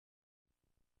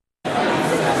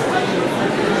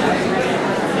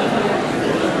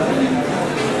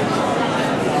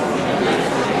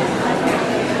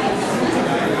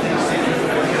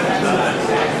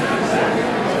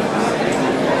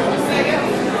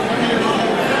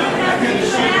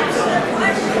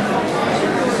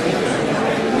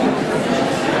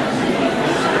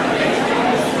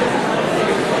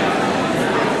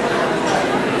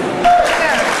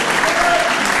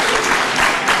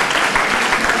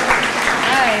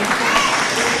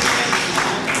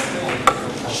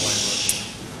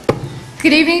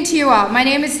Good evening to you all. My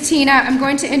name is Tina. I'm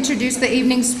going to introduce the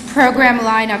evening's program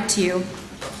lineup to you.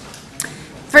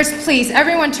 First, please,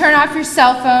 everyone turn off your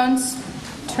cell phones.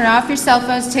 Turn off your cell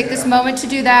phones. Take this moment to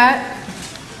do that.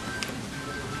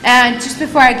 And just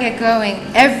before I get going,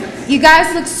 you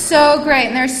guys look so great,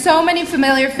 and there are so many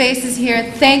familiar faces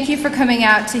here. Thank you for coming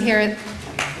out to hear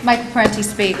Michael Parenti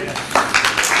speak.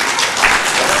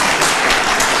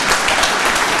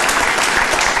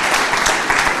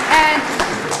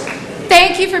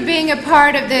 Thank you for being a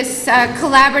part of this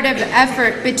collaborative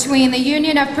effort between the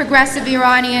Union of Progressive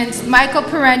Iranians, Michael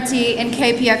Parenti, and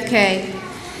KPFK.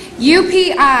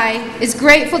 UPI is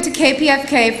grateful to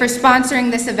KPFK for sponsoring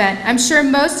this event. I'm sure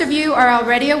most of you are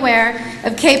already aware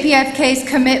of KPFK's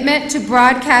commitment to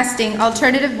broadcasting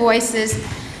alternative voices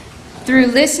through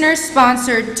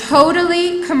listener-sponsored,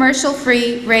 totally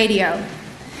commercial-free radio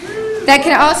that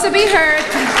can also be heard.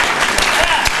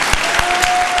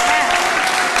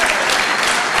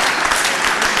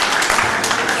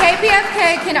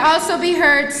 KPFK can also be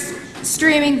heard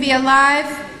streaming via live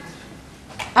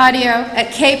audio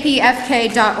at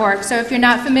kpfk.org. So if you're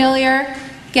not familiar,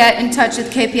 get in touch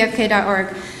with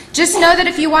kpfk.org. Just know that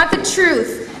if you want the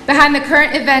truth behind the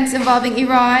current events involving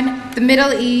Iran, the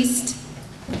Middle East,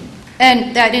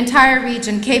 and that entire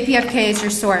region, KPFK is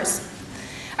your source.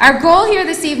 Our goal here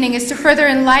this evening is to further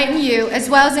enlighten you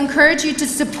as well as encourage you to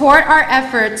support our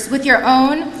efforts with your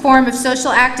own form of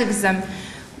social activism,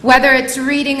 whether it's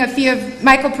reading a few of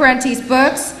Michael Parenti's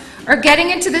books or getting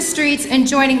into the streets and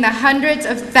joining the hundreds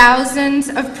of thousands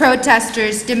of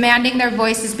protesters demanding their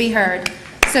voices be heard.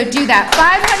 So do that.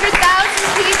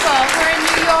 500,000 people were in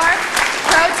New York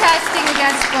protesting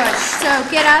against Bush. So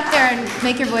get out there and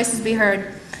make your voices be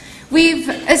heard. We've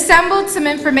assembled some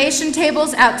information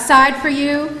tables outside for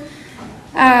you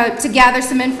to gather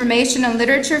some information and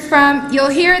literature from. You'll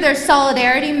hear their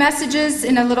solidarity messages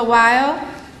in a little while.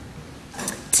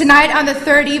 Tonight, on the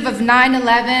third eve of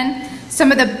 9/11,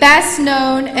 some of the best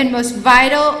known and most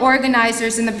vital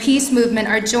organizers in the peace movement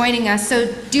are joining us. So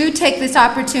do take this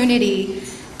opportunity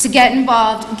to get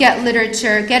involved, get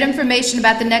literature, get information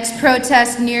about the next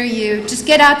protest near you. Just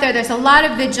get out there. There's a lot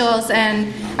of vigils,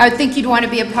 and I would think you'd want to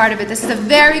be a part of it. This is a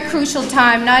very crucial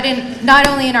time, not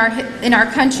only in our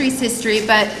country's history,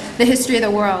 but the history of the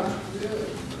world.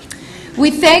 We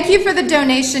thank you for the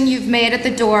donation you've made at the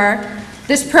door.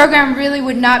 This program really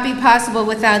would not be possible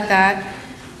without that.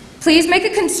 Please make a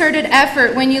concerted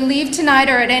effort when you leave tonight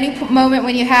or at any moment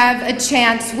when you have a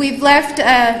chance. We've left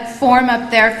a form up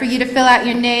there for you to fill out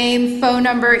your name, phone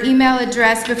number, email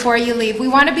address before you leave. We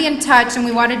want to be in touch, and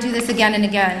we want to do this again and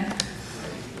again.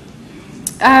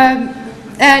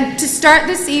 And to start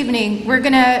this evening, we're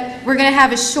gonna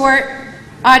have a short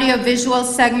audio-visual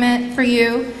segment for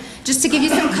you, just to give you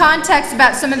some context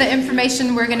about some of the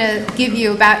information we're going to give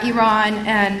you about Iran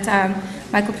and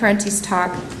Michael Parenti's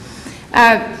talk.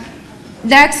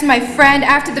 Next,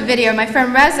 after the video, my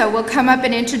friend Reza will come up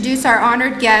and introduce our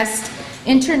honored guest,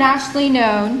 internationally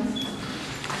known,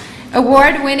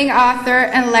 award-winning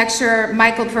author and lecturer,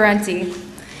 Michael Parenti.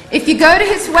 If you go to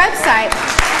his website,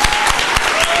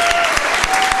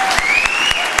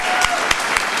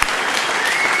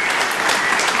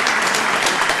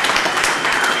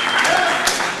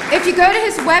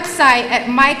 at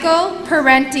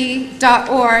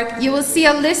michaelparenti.org, you will see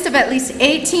a list of at least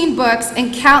 18 books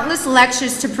and countless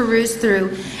lectures to peruse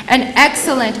through. An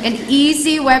excellent and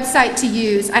easy website to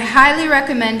use. I highly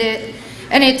recommend it,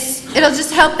 and it'll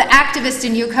just help the activist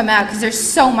in you come out because there's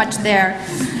so much there.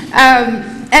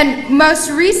 And most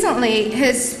recently,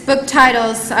 his book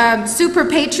titles, Super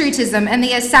Patriotism and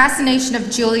the Assassination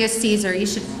of Julius Caesar. You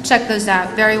should check those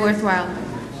out. Very worthwhile.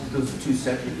 Those are two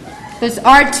separate. Those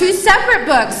are two separate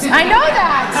books. I know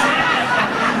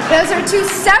that. Those are two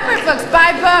separate books.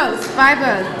 Buy both. Buy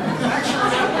both.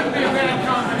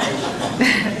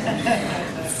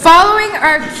 Following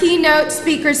our keynote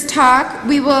speaker's talk,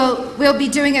 we'll be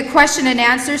doing a question and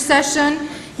answer session.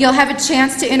 You'll have a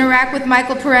chance to interact with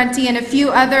Michael Parenti and a few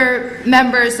other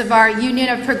members of our Union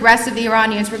of Progressive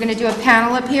Iranians. We're going to do a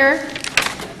panel up here.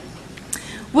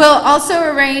 We'll also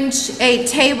arrange a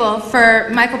table for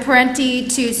Michael Parenti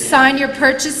to sign your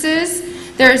purchases.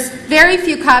 There's very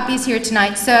few copies here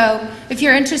tonight, so if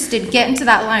you're interested, get into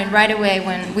that line right away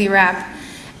when we wrap.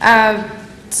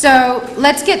 So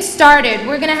let's get started.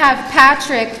 We're going to have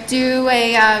Patrick do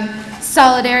a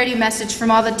solidarity message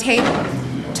from all the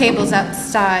tables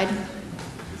outside.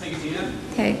 Thank you, Tina.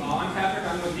 Okay. I'm Patrick.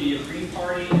 I'm with the Green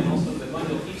Party and also the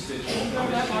Glendale Peace Division.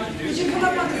 Could you come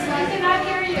up on the slide? I cannot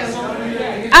hear you.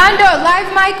 Ando,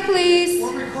 live mic, please.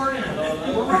 We're recording.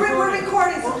 We're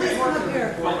recording, so please come up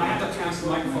here. Well, I have to pass the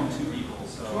microphone to people,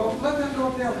 so. Well, let them go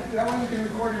up there. That one you can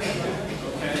record it.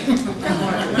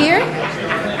 Here?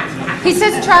 He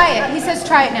says try it. He says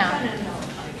try it now.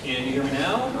 Can you hear me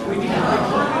now?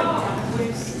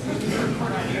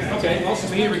 Okay, well,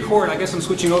 since we need to record, I guess I'm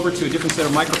switching over to a different set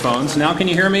of microphones. Now can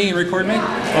you hear me and record me?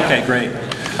 Okay, great.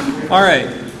 All right.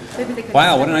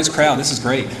 Wow, what a nice crowd. This is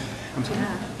great.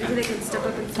 Maybe they can step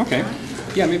up and Okay.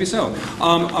 Yeah, maybe so.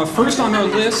 First on our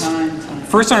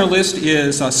list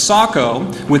is Sacco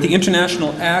with the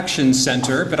International Action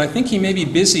Center, but I think he may be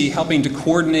busy helping to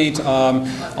coordinate.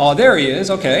 Oh, there he is.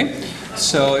 Okay.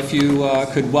 So if you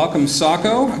could welcome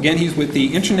Sacco. Again, he's with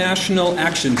the International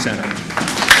Action Center.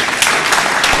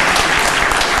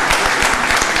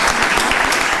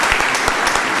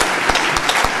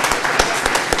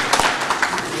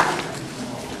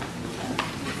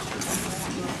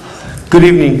 Good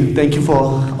evening. Thank you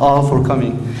all for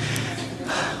coming.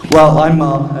 Well, I'm,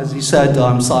 as he said,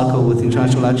 I'm Sacco with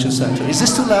International Action Center. Is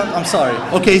this too loud? I'm sorry.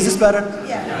 Okay, is this better?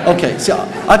 Yeah. Okay, so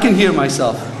I can hear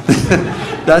myself.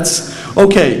 That's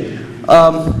okay.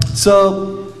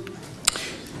 So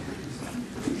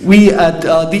we at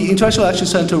the International Action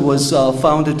Center was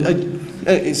founded.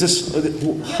 Is this?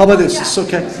 How about this? It's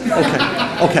okay.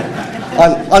 Okay.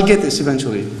 I'll get this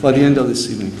eventually by the end of this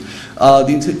evening.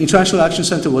 The International Action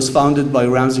Center was founded by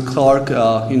Ramsey Clark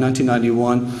in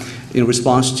 1991 in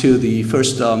response to the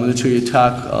first military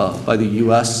attack by the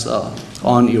U.S.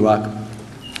 On Iraq.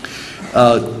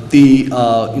 The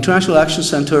International Action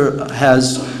Center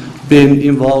has been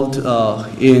involved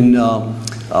in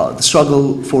the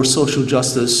struggle for social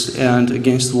justice and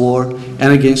against war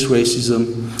and against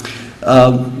racism.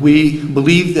 We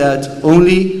believe that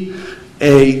only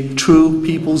a true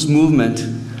people's movement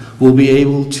will be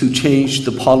able to change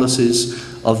the policies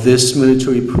of this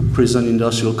military prison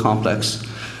industrial complex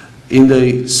in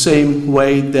the same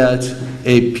way that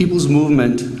a people's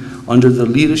movement under the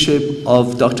leadership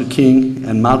of Dr. King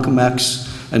and Malcolm X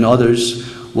and others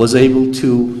was able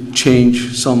to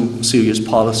change some serious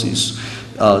policies,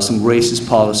 some racist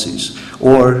policies,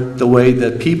 or the way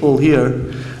that people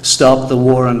here stopped the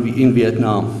war in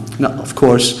Vietnam. Now, of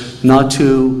course, not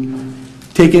to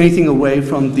take anything away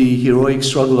from the heroic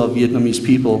struggle of Vietnamese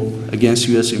people against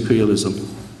U.S. imperialism.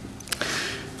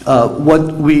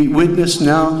 What we witness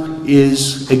now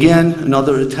is, again,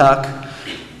 another attack,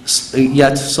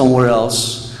 yet somewhere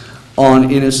else,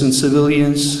 on innocent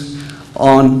civilians,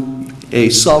 on a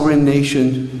sovereign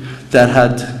nation that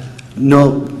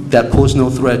posed no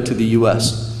threat to the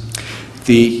U.S.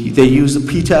 They used the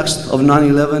pretext of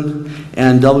 9/11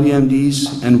 and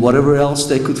WMDs and whatever else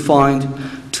they could find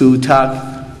to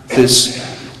attack this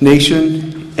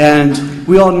nation, and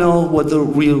we all know what the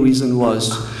real reason was: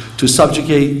 to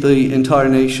subjugate the entire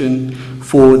nation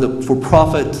for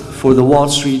profit, for the Wall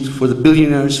Street, for the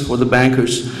billionaires, for the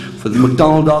bankers, for the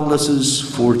McDonnell Douglases,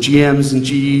 for GMs and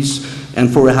GEs,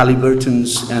 and for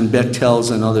Halliburtons and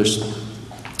Bechtels and others.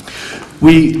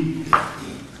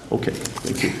 Okay,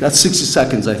 thank you. That's 60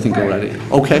 seconds, I think, already.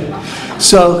 Okay,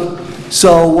 so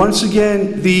once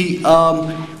again,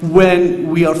 when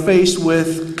we are faced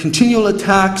with continual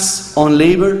attacks on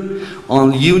labor,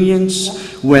 on unions,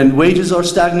 when wages are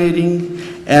stagnating,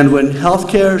 and when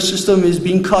healthcare system is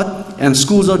being cut and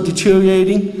schools are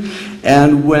deteriorating,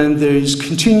 and when there is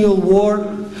continual war,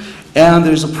 and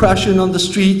there's oppression on the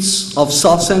streets of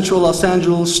South Central Los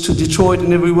Angeles to Detroit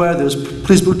and everywhere, there's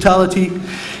police brutality,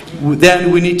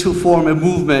 then we need to form a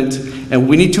movement, and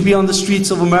we need to be on the streets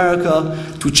of America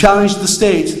to challenge the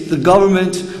state, the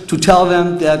government, to tell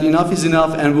them that enough is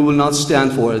enough and we will not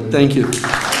stand for it. Thank you.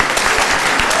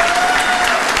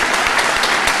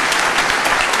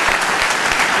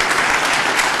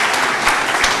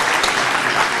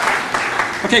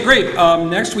 Okay, great.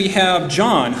 Next we have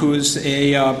John, who is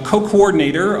a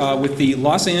co-coordinator with the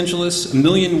Los Angeles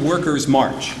Million Workers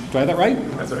March. Do I have that right?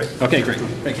 That's right. Okay, great.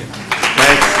 Thank you.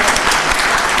 Thanks.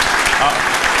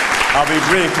 I'll be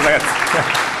brief because I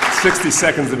got 60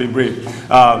 seconds to be brief.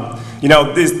 You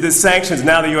know, these sanctions,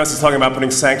 now the U.S. is talking about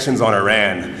putting sanctions on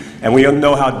Iran, and we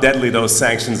know how deadly those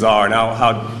sanctions are, and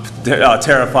how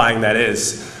terrifying that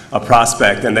is. A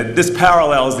prospect, and that this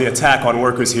parallels the attack on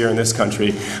workers here in this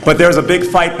country. But there's a big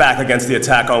fight back against the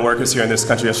attack on workers here in this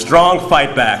country, a strong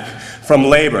fight back from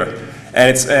labor.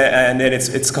 And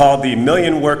it's called the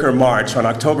Million Worker March on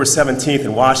October 17th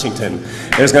in Washington.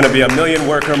 There's going to be a Million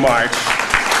Worker March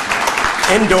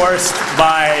endorsed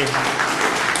by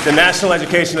the National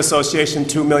Education Association,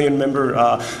 2 million member,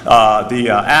 the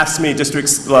AFSCME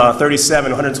Districts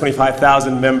 37,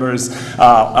 125,000 members,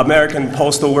 American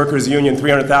Postal Workers Union,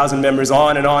 300,000 members,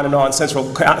 on and on and on,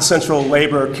 central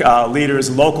labor leaders,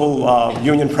 local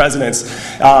union presidents,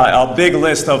 a big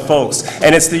list of folks.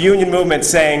 And it's the union movement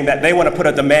saying that they want to put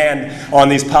a demand on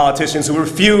these politicians who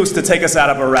refuse to take us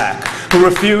out of Iraq, who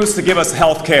refuse to give us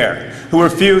health care, who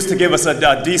refuse to give us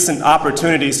a decent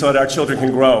opportunity so that our children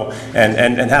can grow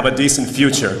and have a decent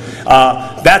future.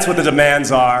 That's what the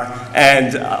demands are,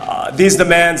 and these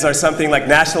demands are something like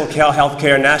national health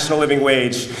care, national living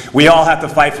wage. We all have to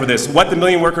fight for this. What the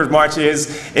Million Workers March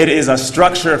is, it is a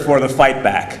structure for the fight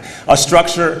back, a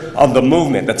structure of the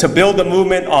movement, to build the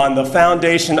movement on the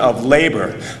foundation of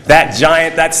labor.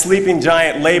 That sleeping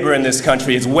giant labor in this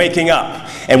country is waking up,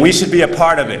 and we should be a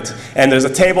part of it. And there's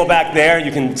a table back there.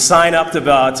 You can sign up to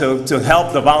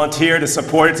help, to volunteer, to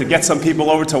support it, to get some people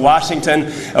over to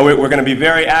Washington. We're going to be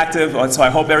very active, so I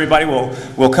hope everybody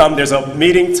will come. There's a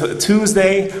meeting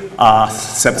Tuesday,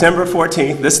 September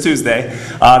 14th, this Tuesday.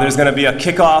 There's going to be a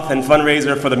kickoff and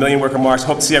fundraiser for the Million Worker March.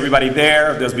 Hope to see everybody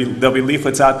there. There'll be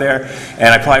leaflets out there, and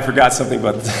I probably forgot something,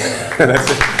 but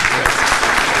that's it.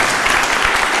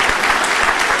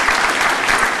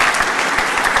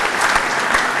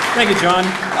 Thank you, John.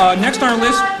 Next on our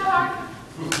list,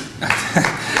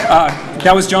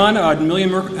 that was John,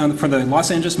 for the Los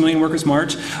Angeles Million Workers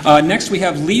March. Next we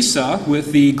have Lisa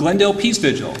with the Glendale Peace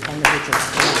Vigil.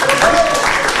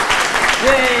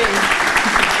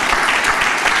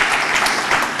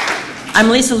 I'm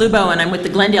Lisa Lubo, and I'm with the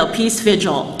Glendale Peace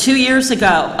Vigil. 2 years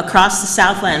ago, across the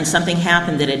Southland, something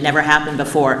happened that had never happened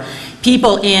before.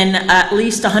 People in at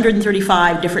least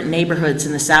 135 different neighborhoods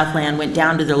in the Southland went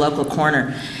down to their local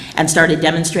corner and started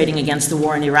demonstrating against the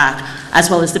war in Iraq, as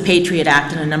well as the Patriot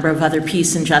Act and a number of other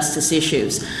peace and justice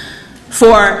issues.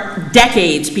 For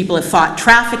decades, people have fought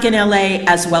traffic in LA,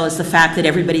 as well as the fact that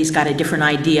everybody's got a different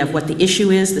idea of what the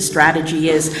issue is, the strategy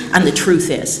is, and the truth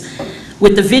is.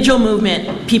 With the Vigil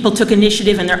movement, people took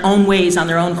initiative in their own ways on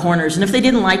their own corners, and if they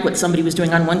didn't like what somebody was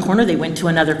doing on one corner, they went to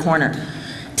another corner.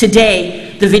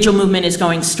 Today, the Vigil movement is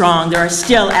going strong. There are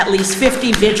still at least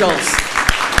 50 vigils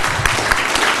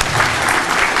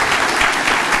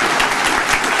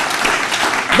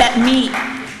that meet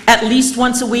at least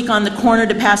once a week on the corner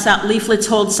to pass out leaflets,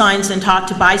 hold signs, and talk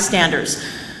to bystanders.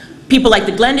 People like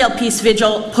the Glendale Peace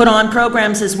Vigil put on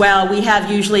programs as well. We have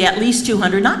usually at least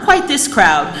 200, not quite this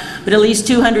crowd, but at least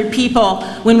 200 people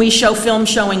when we show film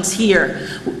showings here.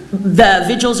 The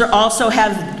vigils also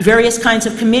have various kinds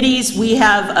of committees. We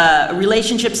have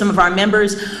relationships. Some of our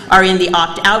members are in the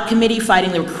opt-out committee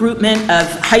fighting the recruitment of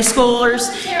high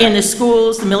schoolers in the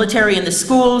schools, the military in the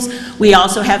schools. We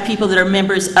also have people that are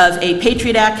members of a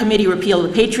Patriot Act committee, repeal the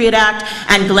Patriot Act,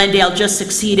 and Glendale just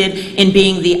succeeded in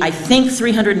being the, I think,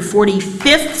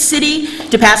 345th city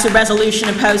to pass a resolution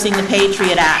opposing the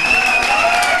Patriot Act.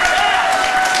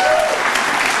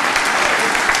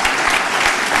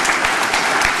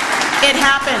 It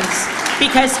happens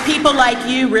because people like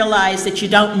you realize that you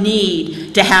don't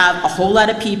need to have a whole lot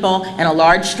of people and a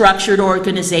large structured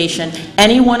organization.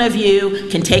 Any one of you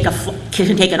can take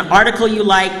an article you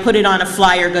like, put it on a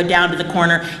flyer, go down to the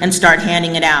corner and start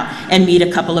handing it out and meet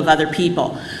a couple of other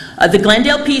people. The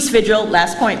Glendale Peace Vigil,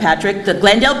 last point, Patrick, the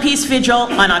Glendale Peace Vigil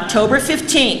on October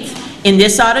 15th in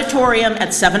this auditorium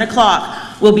at 7 o'clock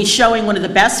will be showing one of the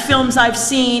best films I've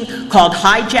seen called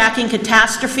Hijacking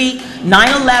Catastrophe,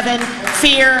 9/11,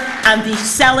 Fear, and the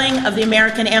Selling of the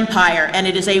American Empire. And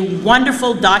it is a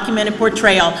wonderful documented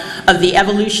portrayal of the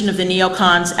evolution of the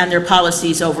neocons and their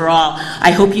policies overall. I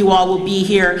hope you all will be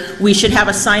here. We should have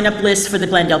a sign-up list for the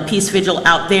Glendale Peace Vigil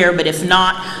out there, but if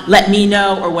not, let me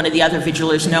know or one of the other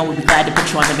vigilers know. We'll be glad to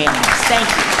put you on the mailing list. Thank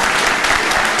you.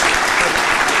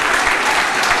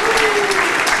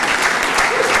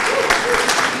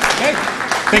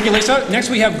 Thank you, Lisa. Next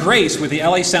we have Grace with the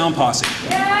LA Sound Posse.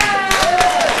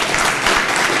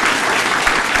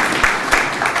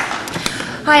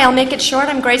 Hi, I'll make it short.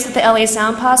 I'm Grace with the LA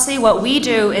Sound Posse. What we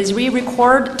do is we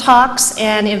record talks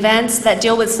and events that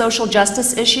deal with social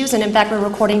justice issues, and in fact, we're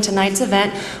recording tonight's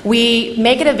event. We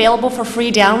make it available for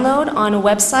free download on a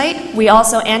website. We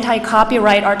also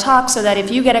anti-copyright our talks so that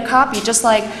if you get a copy, just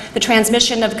like the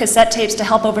transmission of cassette tapes to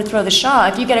help overthrow the Shah,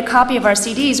 if you get a copy of our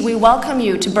CDs, we welcome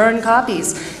you to burn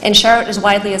copies and share it as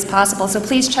widely as possible. So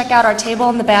please check out our table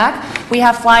in the back. We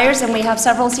have flyers and we have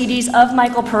several CDs of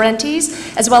Michael Parenti's,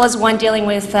 as well as one dealing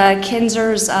with Stephen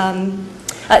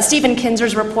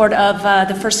Kinzer's report of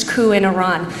the first coup in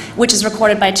Iran, which is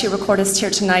recorded by two recordists here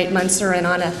tonight, Mansour and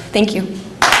Anna. Thank you.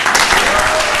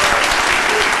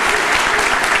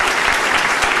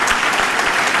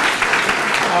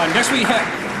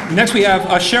 Next we have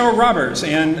Cheryl Roberts.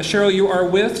 And Cheryl, you are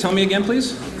with, tell me again,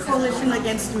 please. Coalition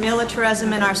Against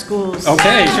Militarism in Our Schools.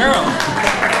 Okay, Cheryl.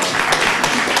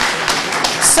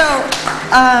 So,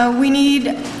 we need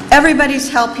everybody's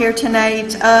help here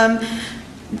tonight.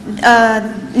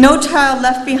 No Child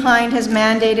Left Behind has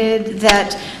mandated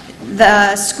that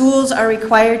the schools are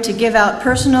required to give out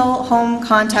personal home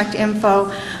contact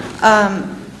info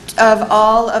of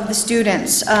all of the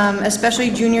students, especially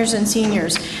juniors and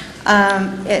seniors.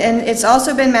 And it's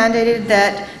also been mandated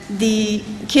that the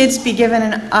kids be given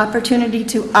an opportunity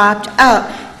to opt out.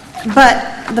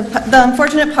 But the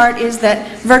unfortunate part is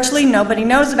that virtually nobody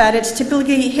knows about it. It's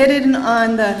typically hidden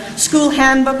on the school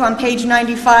handbook on page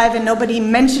 95 and nobody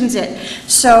mentions it.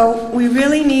 So we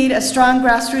really need a strong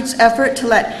grassroots effort to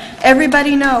let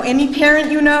everybody know. Any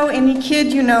parent you know, any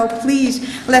kid you know, please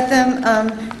let them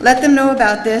know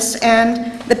about this.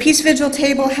 And the Peace Vigil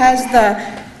table has the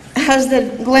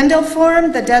Glendale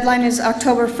Forum. The deadline is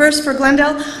October 1st for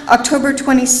Glendale, October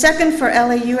 22nd for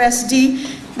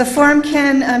LAUSD. The forum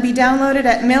can be downloaded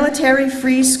at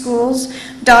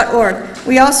militaryfreeschools.org.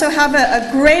 We also have a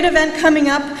great event coming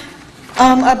up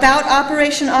about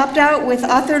Operation Opt-Out with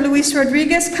author Luis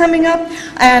Rodriguez coming up,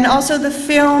 and also the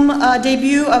film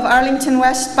debut of Arlington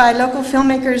West by local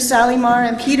filmmakers Sally Marr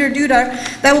and Peter Dudar.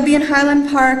 That will be in Highland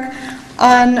Park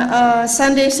on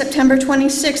Sunday, September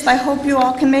 26th. I hope you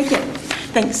all can make it.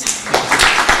 Thanks.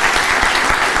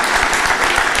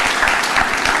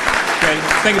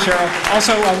 Thank you, Cheryl.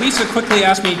 Also, Lisa quickly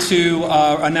asked me to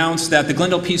announce that the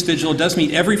Glendale Peace Vigil does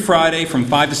meet every Friday from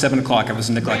 5 to 7 o'clock. I was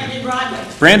neglected.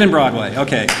 Brandon Broadway.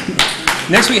 Okay.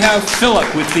 Next we have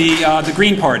Philip with the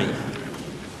Green Party.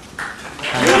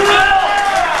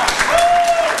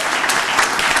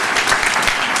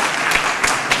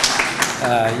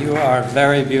 You are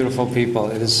very beautiful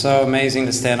people. It is so amazing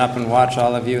to stand up and watch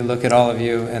all of you, look at all of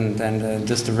you, and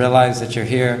just to realize that you're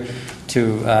here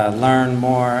to learn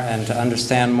more and to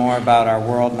understand more about our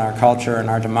world and our culture and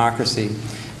our democracy.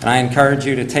 And I encourage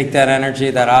you to take that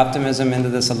energy, that optimism into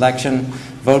this election,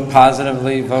 vote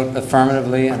positively, vote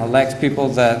affirmatively, and elect people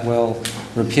that will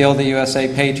repeal the USA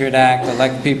Patriot Act,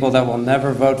 elect people that will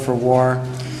never vote for war,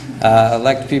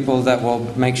 elect people that will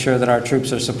make sure that our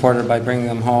troops are supported by bringing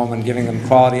them home and giving them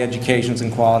quality educations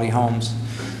and quality homes.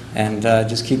 And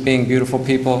just keep being beautiful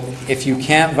people. If you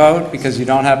can't vote because you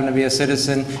don't happen to be a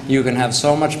citizen, you can have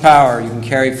so much power. You can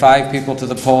carry 5 people to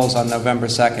the polls on November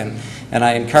 2nd. And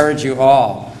I encourage you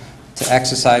all to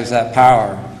exercise that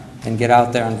power and get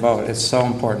out there and vote. It's so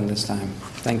important this time.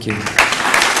 Thank you.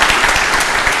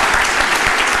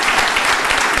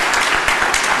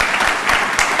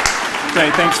 Okay,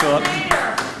 thanks, Philip.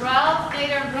 Ralph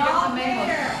Nader.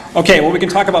 Okay, well, we can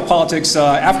talk about politics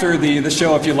after the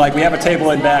show if you like. We have a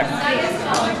table in back.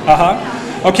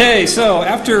 Okay, so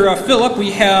after Philip,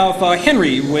 we have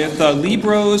Henry with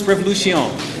Libros Revolution.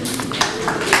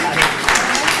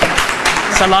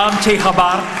 Salam Che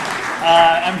Khabar.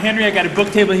 I'm Henry. I got a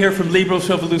book table here from Libros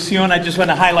Revolution. I just want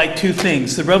to highlight 2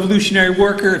 things. The revolutionary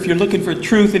worker, if you're looking for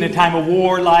truth in a time of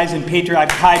war, lies, and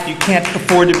patriotic hype, you can't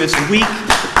afford to miss a week.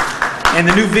 And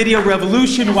the new video,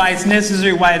 Revolution, Why It's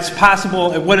Necessary, Why It's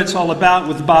Possible, and What It's All About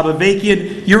with Baba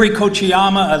Vakian. Yuri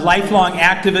Kochiyama, a lifelong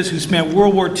activist who spent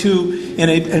World War II in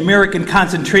an American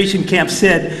concentration camp,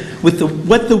 said, with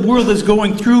what the world is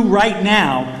going through right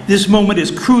now, this moment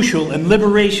is crucial and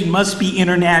liberation must be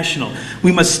international.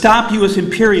 We must stop U.S.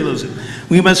 imperialism.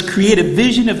 We must create a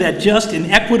vision of that just and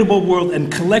equitable world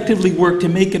and collectively work to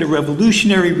make it a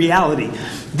revolutionary reality.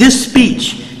 This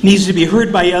speech needs to be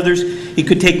heard by others. It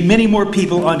could take many more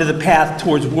people onto the path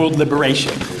towards world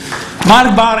liberation.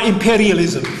 Marbar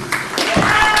Imperialism.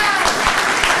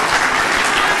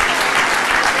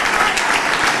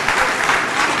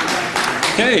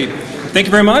 Okay, thank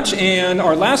you very much. And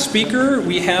our last speaker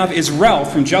we have is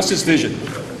Ralph from Justice Vision.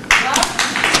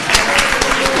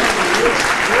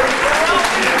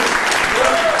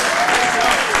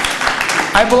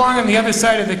 I belong on the other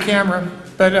side of the camera,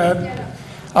 but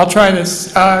I'll try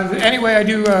this. Anyway, I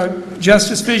do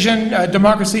Justice Vision,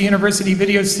 Democracy University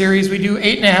video series. We do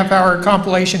 8.5-hour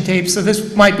compilation tapes, so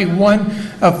this might be one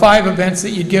of 5 events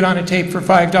that you'd get on a tape for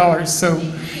 $5. So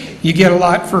you get a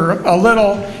lot for a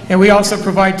little, and we also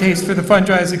provide tapes for the fund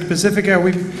drives at Pacifica.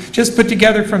 We've just put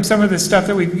together from some of the stuff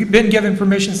that we've been given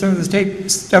permission, some of the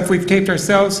stuff we've taped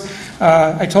ourselves.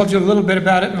 I told you a little bit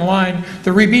about it in the line.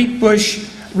 The Rebeat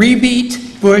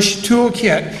Bush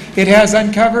Toolkit. It has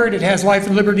Uncovered, it has Life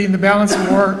and Liberty in the Balance of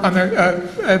War on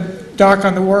the doc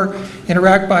on the war in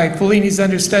Iraq by Fellini's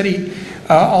understudy.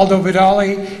 Aldo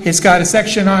Vidali. It's got a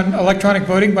section on electronic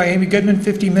voting by Amy Goodman,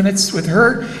 50 minutes with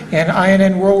her, and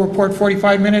INN World Report,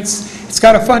 45 minutes. It's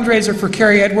got a fundraiser for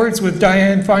Carrie Edwards with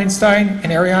Dianne Feinstein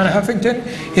and Ariana Huffington.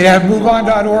 It have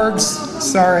MoveOn.org's,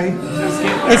 sorry.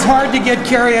 It's hard to get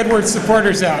Carrie Edwards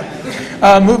supporters out.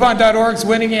 MoveOn.org's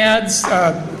winning ads,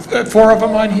 4 of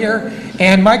them on here.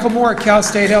 And Michael Moore at Cal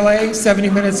State LA, 70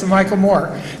 minutes of Michael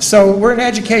Moore. So we're an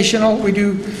educational, we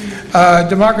do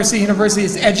Democracy University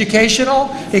is educational.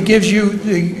 It gives you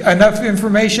enough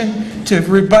information to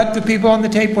rebut the people on the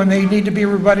tape when they need to be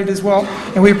rebutted as well.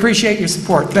 And we appreciate your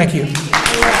support. Thank you.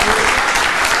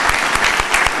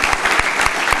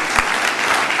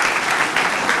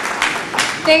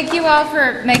 Thank you all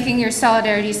for making your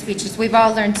solidarity speeches. We've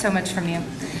all learned so much from you.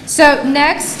 So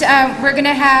next, we're going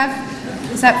to have,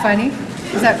 is that funny?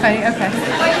 Is that funny? Okay.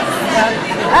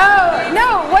 Oh,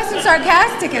 no, it wasn't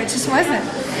sarcastic. It just wasn't.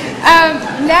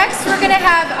 Next, we're going to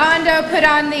have Ando put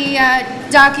on the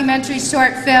documentary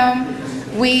short film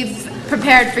we've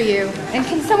prepared for you. And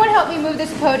can someone help me move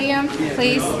this podium,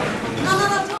 please?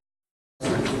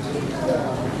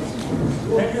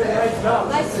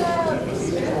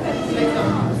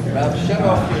 Ralph, shut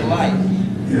off your light.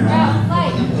 Ralph,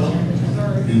 light.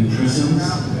 In prisons,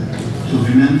 to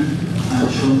women and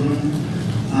children,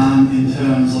 and in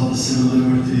terms of the civil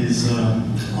liberties of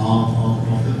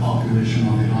the population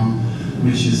of Iran,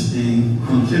 which is being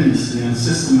continuously and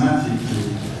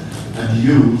systematically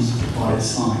abused by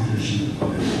Islamic regime.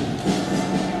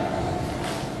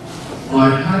 I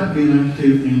had been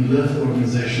active in left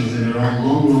organizations in Iran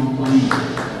long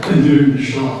time during the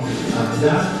Shah. At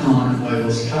that time, I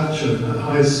was captured at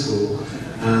high school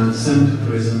and sent to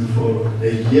prison for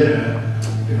a year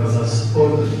because I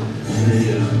supported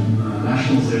the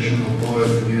nationalization of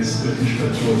oil against British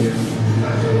Petroleum. In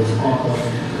fact, I was part of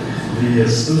the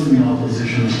student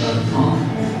opposition at that time.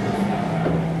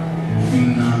 In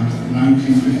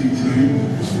 1953,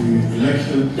 the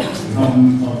elected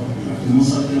government of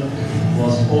Mossadegh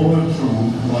was overthrown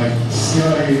by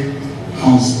CIA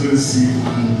conspiracy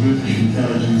and British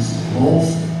intelligence. Both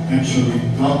actually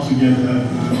got together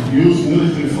and used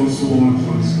military force to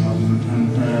overthrow this government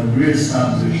and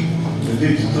re-establish the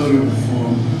dictatorial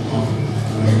form of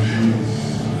regime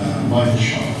by the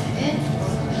Shah.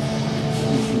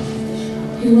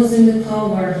 He was in the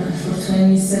power for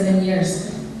 27 years.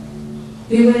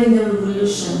 We were in the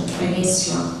revolution against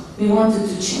Shah. We wanted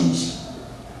to change.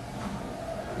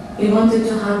 We wanted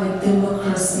to have a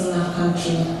democracy in our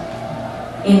country.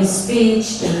 In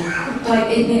speech, in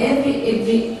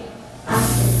every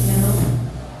aspect, you know.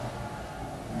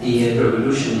 The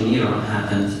revolution in Iran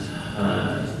happened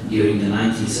during the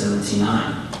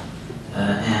 1979,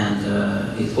 and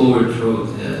it overthrew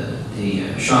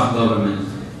the Shah government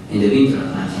in the winter of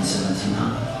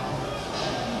 1979.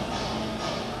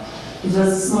 It was a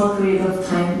small period of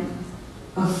time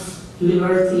of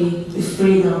liberty, of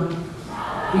freedom.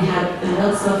 We had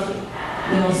lots of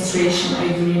demonstration, I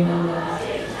do remember.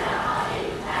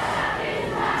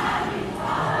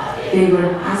 They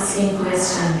were asking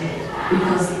questions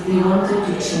because they wanted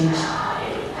to change.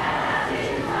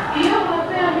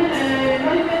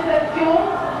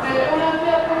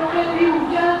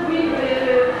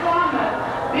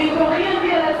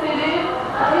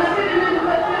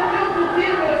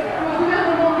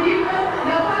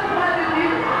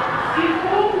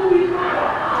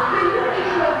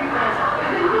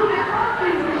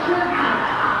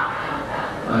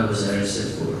 I was arrested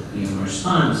for numerous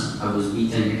times. I was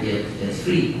beaten yet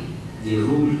free. The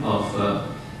rule of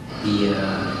the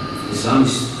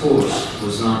Islamist force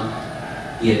was not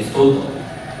yet total.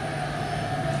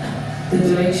 The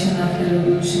direction of the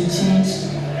revolution changed,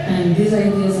 and these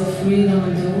ideas of freedom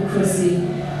and democracy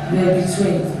were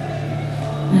betrayed.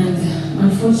 And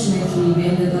unfortunately, we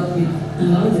ended up with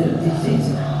another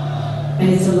dictator,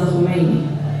 Ayatollah Khomeini.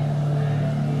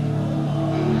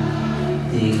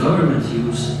 The government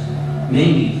used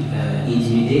mainly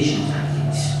intimidation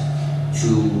tactics to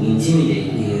intimidate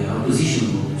the opposition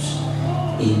groups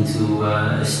into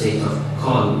a state of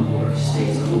calm or a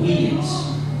state of obedience.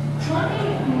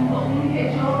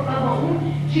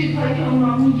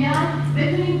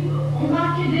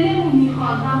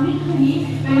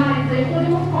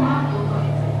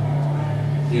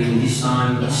 During this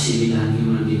time, civil and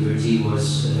human liberty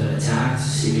was attacked,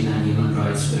 civil and human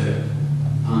rights were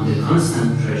under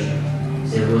constant pressure.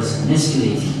 There was an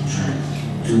escalating trend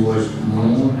towards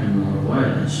more and more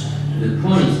violence, to the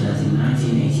point that in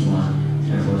 1981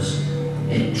 there was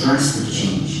a drastic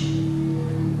change.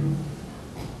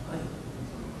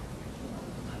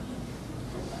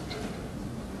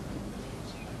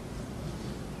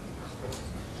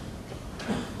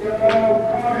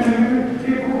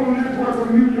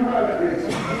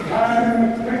 mutuality, tied in a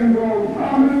single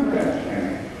common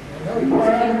destiny.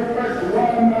 Wherever affects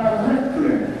one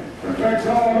directly, affects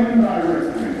all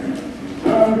indirectly.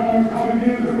 Some coming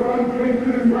years ago and placed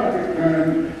it in graphic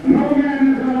terms. No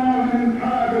man is allowed in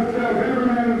inside himself. Every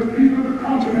man is a piece of the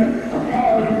continent, a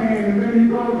part of the man. And then he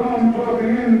goes on toward the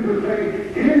end to say,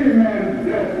 any man's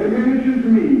death diminishes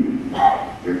me,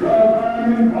 because I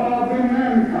am involved in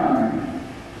mankind.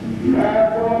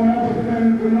 Therefore, never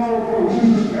sin to know for whom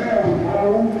the bell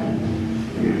tolls.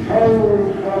 It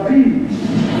tolls for thee.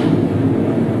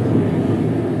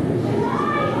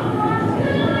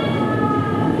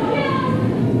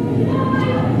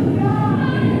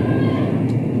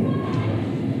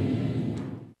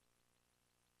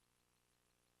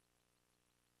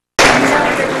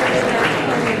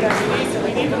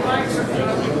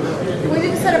 We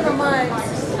didn't set up our mics.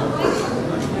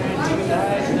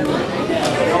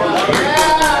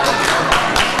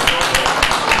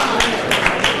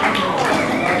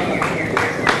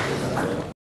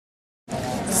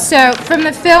 So from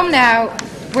the film now,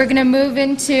 we're going to move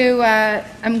into,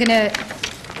 I'm going to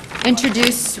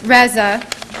introduce Reza.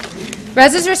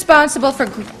 Reza's responsible for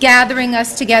gathering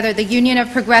us together, the Union of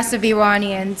Progressive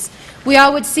Iranians. We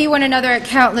all would see one another at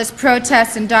countless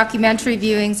protests and documentary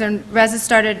viewings, and Reza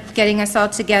started getting us all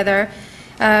together.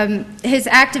 His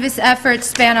activist efforts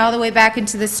span all the way back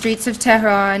into the streets of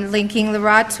Tehran, linking the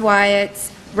riots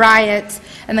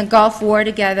and the Gulf War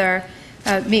together.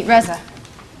 Meet Reza.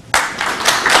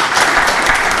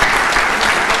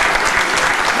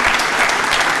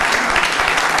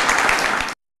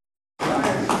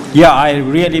 Yeah, I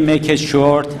really make it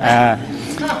short.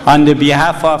 On the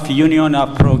behalf of Union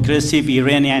of Progressive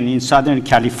Iranian in Southern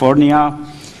California,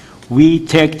 we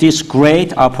take this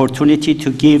great opportunity to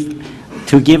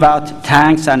give out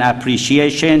thanks and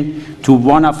appreciation to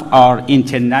one of our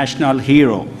international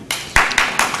heroes.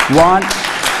 One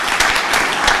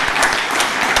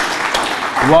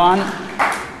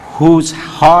whose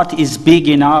heart is big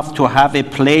enough to have a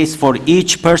place for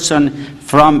each person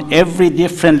from every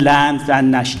different land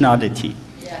and nationality.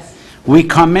 Yes. We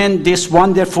commend this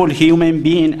wonderful human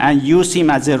being and use him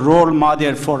as a role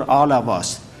model for all of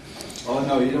us. Oh,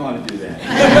 no, you don't want to do that.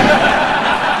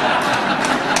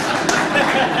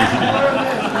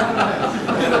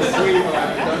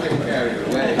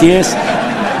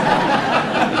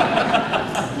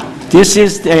 This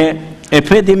is the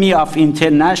epitome of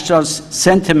international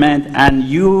sentiment, and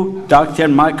you, Dr.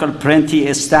 Michael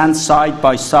Parenti, stand side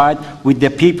by side with the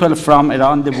people from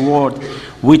around the world,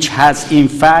 which has in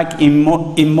fact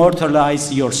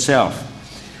immortalized yourself.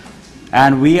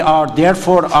 And we are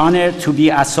therefore honored to be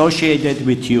associated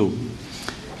with you.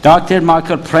 Dr.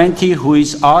 Michael Parenti, who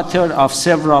is author of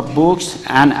several books,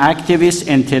 an activist,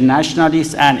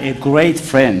 internationalist, and a great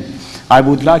friend. I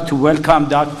would like to welcome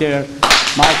Dr.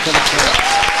 Michael Parenti.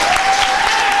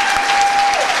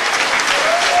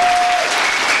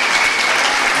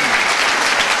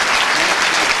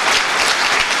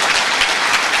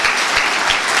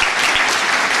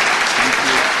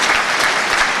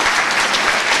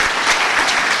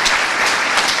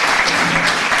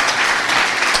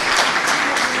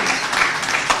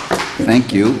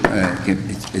 Thank you.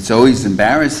 It's always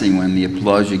embarrassing when the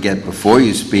applause you get before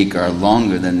you speak are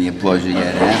longer than the applause you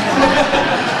get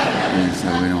after. So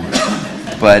we don't.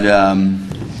 But,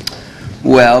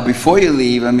 well, before you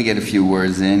leave, let me get a few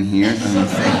words in here.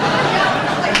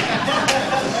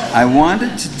 I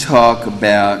wanted to talk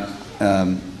about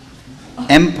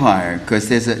empire, because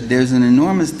there's an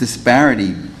enormous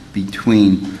disparity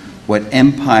between what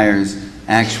empires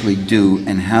actually do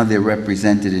and how they're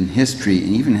represented in history,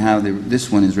 and even how this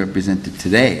one is represented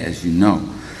today, as you know.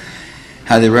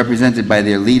 How they're represented by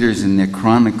their leaders and their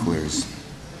chroniclers.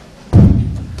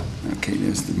 Okay,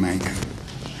 there's the mic.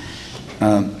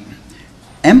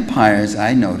 Empires,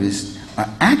 I noticed, are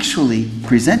actually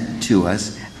presented to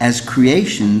us as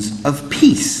creations of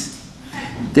peace.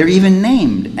 They're even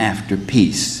named after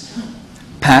peace.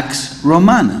 Pax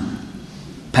Romana,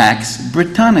 Pax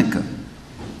Britannica,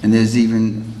 and there's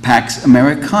even Pax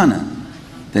Americana.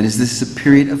 That is, this is a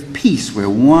period of peace where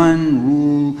one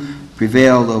rule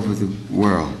prevailed over the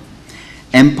world.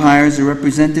 Empires are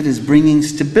represented as bringing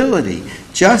stability,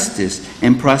 justice,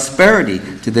 and prosperity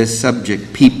to their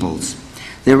subject peoples.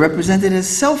 They're represented as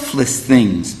selfless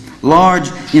things,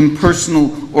 large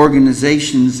impersonal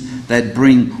organizations that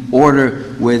bring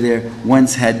order where there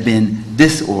once had been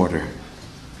disorder.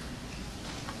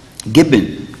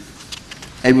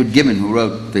 Edward Gibbon, who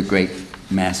wrote the great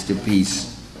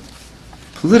masterpiece,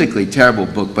 politically terrible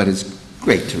book, but it's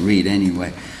great to read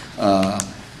anyway, the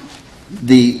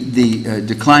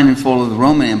Decline and Fall of the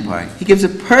Roman Empire. He gives a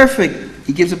perfect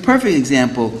he gives a perfect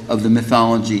example of the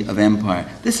mythology of empire.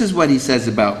 This is what he says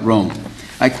about Rome.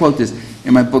 I quote this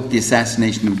in my book, The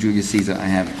Assassination of Julius Caesar. I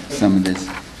have some of this.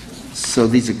 So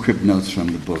these are crib notes from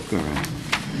the book, all right.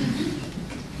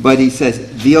 But he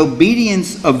says, the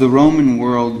obedience of the Roman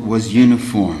world was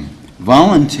uniform,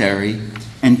 voluntary,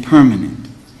 and permanent.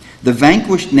 The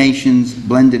vanquished nations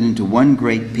blended into one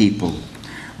great people,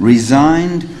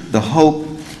 resigned the hope,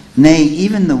 nay,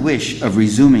 even the wish of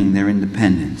resuming their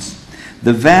independence.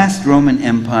 The vast Roman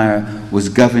Empire was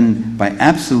governed by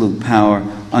absolute power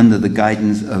under the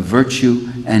guidance of virtue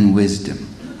and wisdom.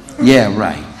 Yeah,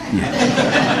 right.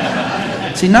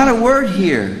 Yeah. See, not a word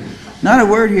here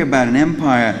about an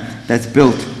empire that's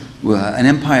built, an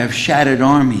empire of shattered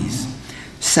armies,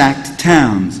 sacked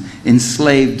towns,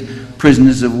 enslaved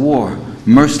prisoners of war,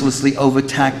 mercilessly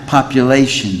overtaxed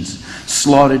populations,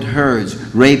 slaughtered herds,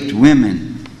 raped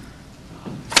women,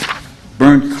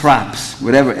 burnt crops,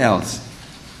 whatever else.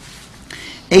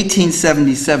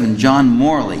 1877, John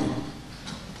Morley,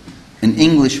 an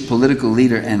English political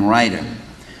leader and writer,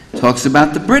 talks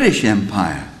about the British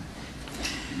Empire.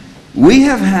 We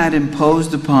have had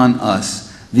imposed upon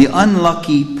us the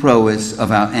unlucky prowess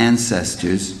of our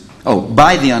ancestors.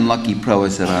 By the unlucky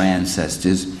prowess of our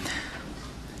ancestors.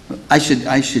 I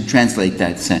should translate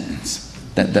that sentence,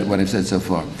 that what I've said so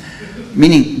far.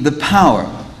 Meaning the power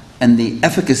and the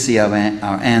efficacy of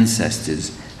our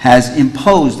ancestors has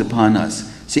imposed upon us.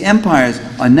 See, empires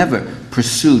are never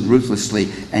pursued ruthlessly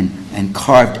and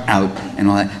carved out and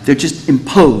all that. They're just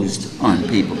imposed on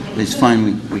people. It's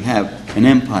fine we have an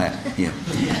empire here.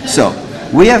 So,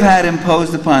 we have had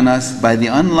imposed upon us by the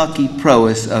unlucky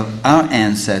prowess of our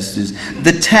ancestors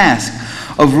the task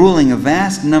of ruling a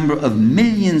vast number of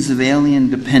millions of alien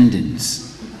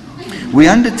dependents. We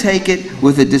undertake it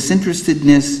with a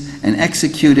disinterestedness and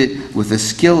execute it with a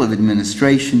skill of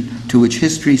administration to which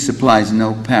history supplies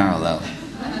no parallel.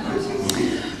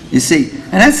 You see,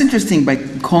 and that's interesting by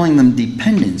calling them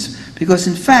dependents, because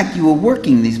in fact you are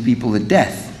working these people to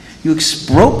death. You're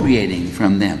expropriating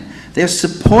from them. They're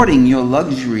supporting your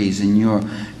luxuries and your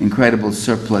incredible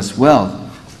surplus wealth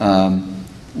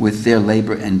with their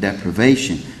labor and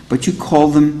deprivation. But you call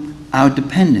them our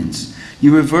dependents.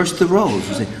 You reverse the roles.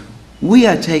 You say, we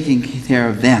are taking care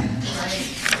of them.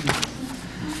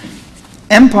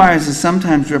 Empires are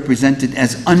sometimes represented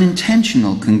as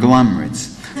unintentional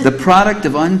conglomerates, the product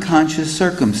of unconscious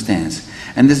circumstance.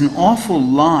 And there's an awful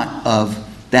lot of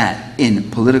that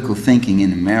in political thinking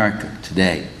in America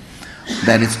today.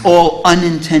 That it's all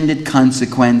unintended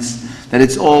consequence, that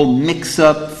it's all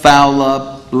mix-up,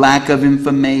 foul-up, lack of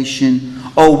information.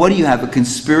 Oh, what do you have, a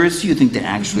conspiracy? You think they're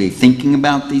actually thinking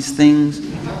about these things?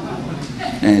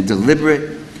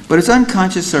 Deliberate. But it's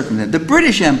unconscious circumstance. The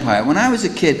British Empire, when I was a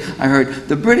kid, I heard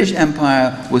the British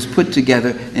Empire was put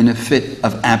together in a fit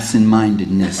of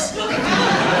absent-mindedness.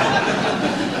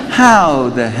 How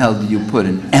the hell do you put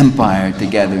an empire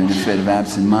together in a fit of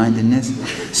absent-mindedness?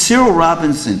 Cyril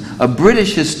Robinson, a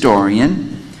British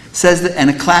historian, says that, and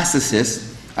a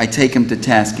classicist, I take him to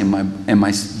task in my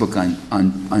book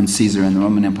on Caesar and the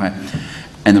Roman Empire,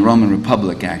 and the Roman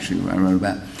Republic, actually, I wrote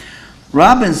about.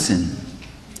 Robinson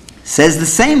says the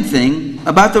same thing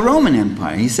about the Roman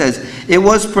Empire. He says, it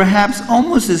was perhaps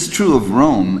almost as true of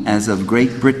Rome as of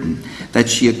Great Britain, that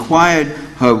she acquired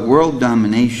her world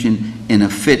domination in a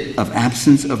fit of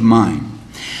absence of mind.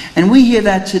 And we hear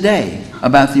that today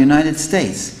about the United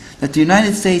States, that the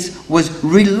United States was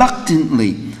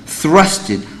reluctantly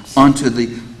thrusted onto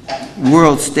the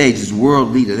world stage as world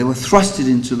leader. They were thrusted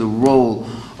into the role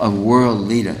of world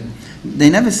leader. They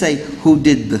never say who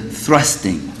did the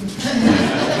thrusting.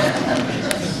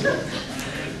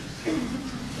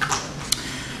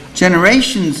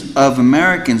 Generations of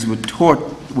Americans were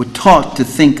taught to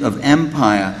think of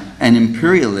empire and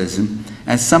imperialism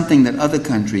as something that other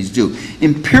countries do.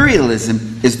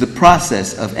 Imperialism is the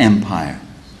process of empire.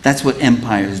 That's what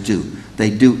empires do.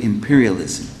 They do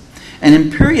imperialism. And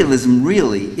imperialism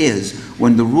really is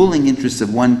when the ruling interests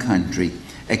of one country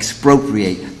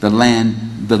expropriate the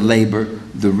land, the labor,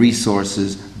 the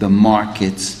resources, the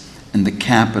markets, and the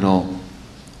capital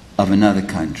of another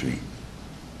country.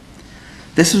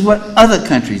 This is what other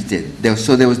countries did.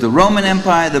 So there was the Roman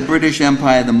Empire, the British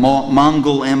Empire, the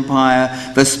Mongol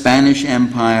Empire, the Spanish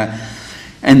Empire,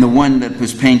 and the one that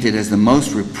was painted as the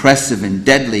most repressive and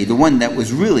deadly, the one that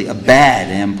was really a bad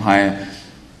empire,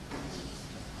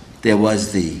 there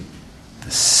was the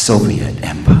Soviet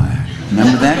Empire.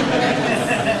 Remember that?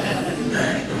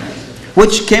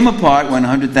 Which came apart when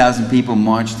 100,000 people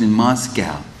marched in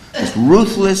Moscow. This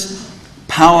ruthless,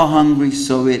 power-hungry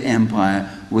Soviet Empire,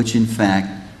 which in fact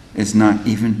is not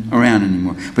even around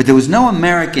anymore. But there was no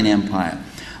American empire.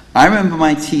 I remember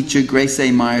my teacher, Grace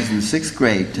A. Myers, in the 6th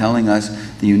grade telling us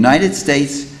the United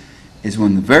States is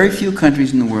one of the very few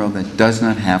countries in the world that does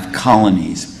not have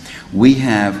colonies. We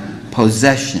have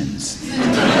possessions.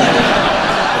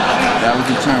 That was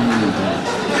the term we used.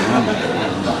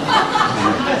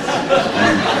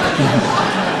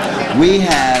 We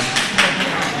have,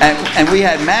 and we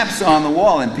had maps on the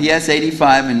wall in PS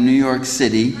 85 in New York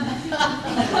City.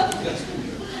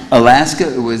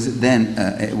 Alaska, it was then,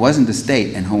 it wasn't a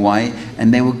state, and Hawaii,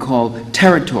 and they were called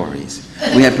territories.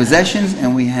 We had possessions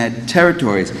and we had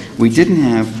territories. We didn't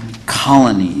have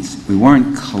colonies. We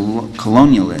weren't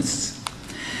colonialists.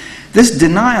 This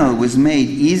denial was made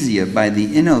easier by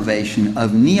the innovation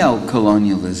of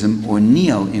neo-colonialism or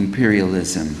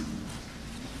neo-imperialism.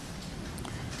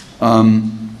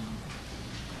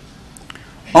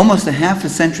 Almost a half a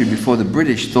century before the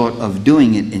British thought of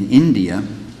doing it in India,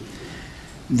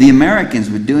 the Americans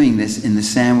were doing this in the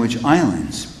Sandwich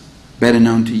Islands, better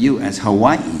known to you as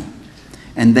Hawaii,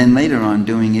 and then later on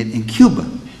doing it in Cuba.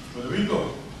 Puerto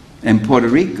Rico. And Puerto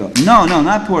Rico. No,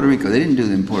 not Puerto Rico. They didn't do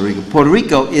it in Puerto Rico. Puerto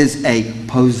Rico is a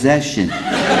possession. It's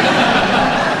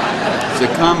a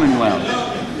commonwealth.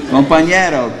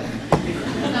 Compañero.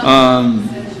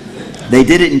 They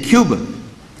did it in Cuba.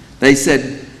 They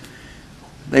said,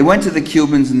 they went to the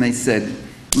Cubans and they said,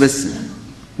 listen,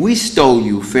 we stole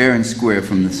you fair and square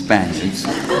from the Spaniards,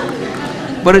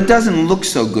 but it doesn't look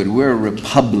so good. We're a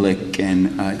republic,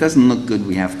 and it doesn't look good.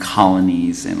 We have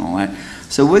colonies and all that.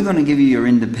 So we're going to give you your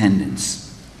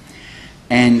independence.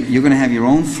 And you're going to have your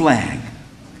own flag.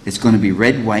 It's going to be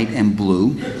red, white, and blue.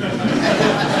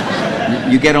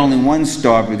 You get only one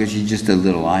star because you're just a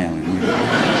little island.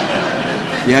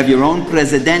 You have your own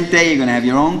presidente, you're going to have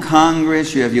your own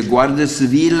Congress, you have your Guardia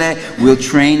Civile, we'll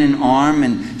train and arm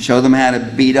and show them how to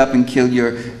beat up and kill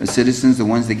your citizens, the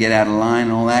ones that get out of line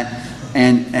and all that.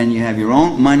 And you have your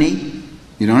own money.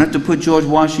 You don't have to put George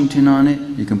Washington on it.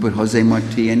 You can put Jose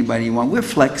Marti, anybody you want. We're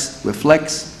flex. We're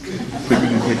flex. You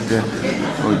can put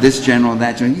or this general,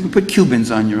 that general. You can put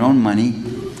Cubans on your own money.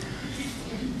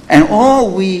 And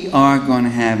all we are going to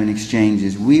have in exchange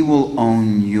is we will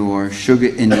own your sugar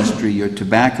industry, your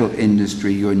tobacco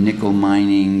industry, your nickel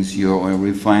minings, your oil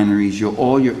refineries,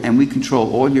 and we control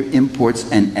all your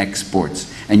imports and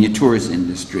exports, and your tourist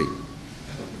industry.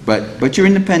 But you're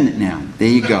independent now. There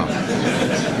you go.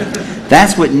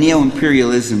 That's what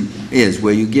neo-imperialism is,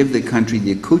 where you give the country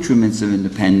the accoutrements of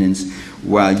independence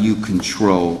while you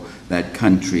control that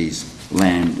country's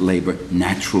land, labor,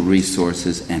 natural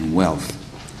resources, and wealth.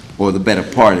 Or the better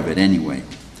part of it anyway.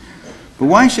 But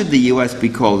why should the U.S. be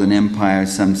called an empire,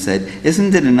 some said?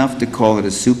 Isn't it enough to call it a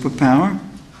superpower?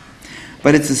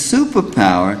 But it's a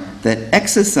superpower that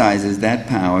exercises that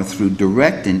power through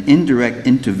direct and indirect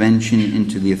intervention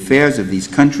into the affairs of these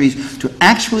countries to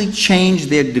actually change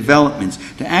their developments,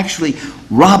 to actually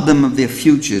rob them of their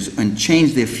futures and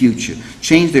change their future,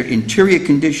 change their interior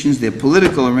conditions, their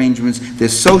political arrangements, their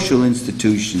social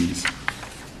institutions.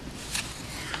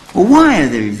 Well, why are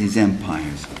there these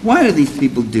empires? Why do these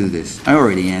people do this? I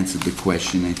already answered the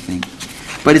question, I think.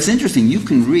 But it's interesting. You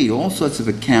can read all sorts of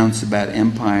accounts about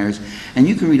empires, and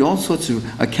you can read all sorts of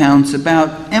accounts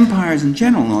about empires in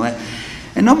general and all that.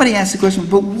 And nobody asks the question,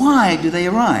 but why do they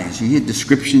arise? You hear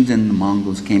descriptions, and the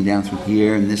Mongols came down through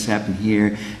here, and this happened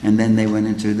here, and then they went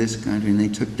into this country, and they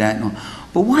took that and all.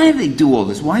 But why do they do all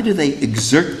this? Why do they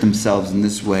exert themselves in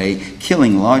this way,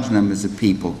 killing large numbers of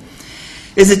people?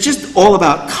 Is it just all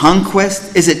about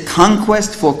conquest? Is it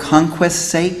conquest for conquest's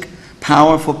sake?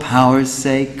 Power for power's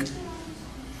sake?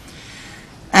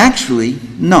 Actually,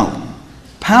 no.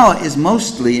 Power is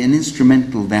mostly an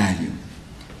instrumental value.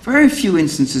 Very few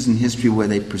instances in history where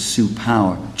they pursue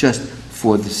power just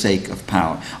for the sake of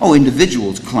power. Oh,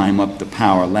 individuals climb up the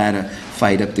power ladder,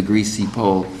 fight up the greasy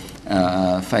pole,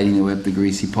 fighting their way up the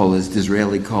greasy pole, as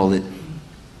Disraeli called it.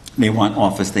 They want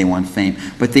office, they want fame.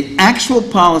 But the actual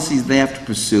policies they have to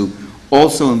pursue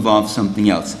also involve something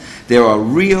else. There are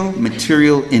real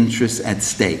material interests at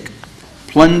stake.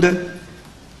 Plunder,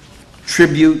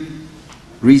 tribute,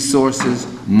 resources,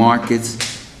 markets,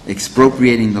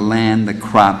 expropriating the land, the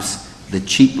crops, the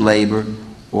cheap labor,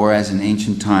 or as in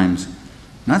ancient times,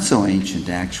 not so ancient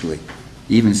actually,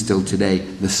 even still today,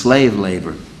 the slave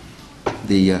labor.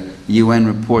 The UN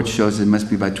report shows it must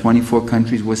be about 24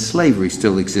 countries where slavery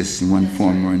still exists in one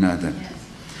form or another.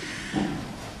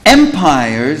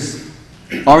 Empires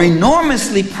are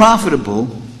enormously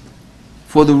profitable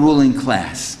for the ruling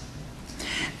class.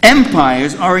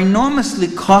 Empires are enormously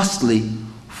costly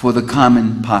for the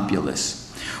common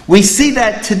populace. We see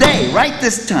that today, right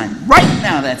this time, right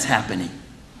now that's happening.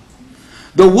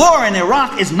 The war in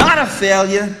Iraq is not a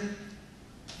failure.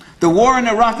 The war in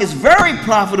Iraq is very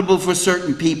profitable for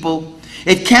certain people.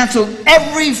 It canceled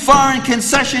every foreign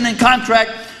concession and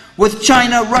contract with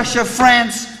China, Russia,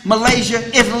 France, Malaysia,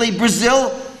 Italy,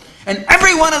 Brazil. And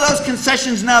every one of those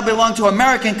concessions now belong to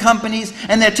American companies,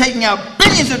 and they're taking out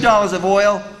billions of dollars of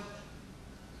oil.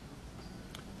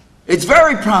 It's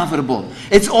very profitable.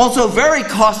 It's also very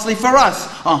costly for us.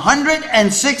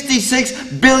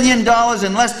 $166 billion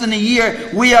in less than a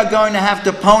year we are going to have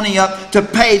to pony up to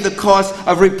pay the cost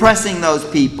of repressing those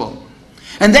people.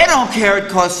 And they don't care it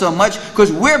costs so much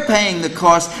because we're paying the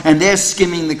cost and they're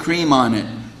skimming the cream on it.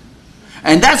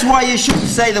 And that's why you shouldn't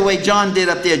say the way John did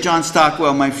up there, John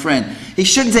Stockwell, my friend. He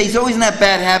shouldn't say, he's always in that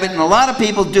bad habit, and a lot of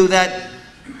people do that.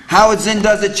 Howard Zinn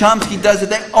does it, Chomsky does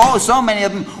it, so many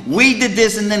of them. We did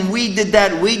this and then we did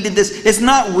that, we did this. It's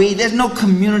not we, there's no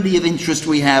community of interest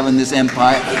we have in this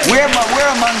empire. We're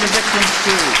among the victims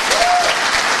too.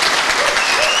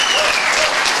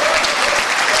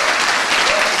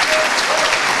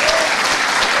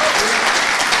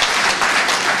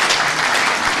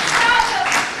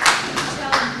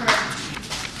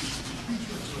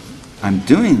 I'm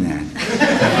doing that.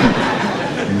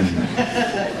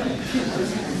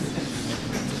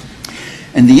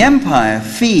 And the empire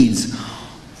feeds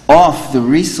off the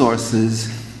resources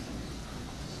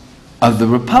of the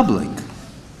republic.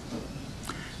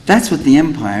 That's what the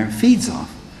empire feeds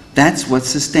off. That's what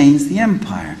sustains the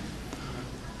empire.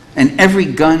 And every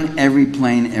gun, every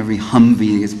plane, every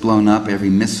Humvee that gets blown up, every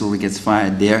missile that gets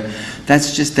fired there,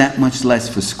 that's just that much less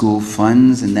for school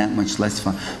funds, and that much less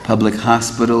for public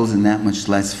hospitals, and that much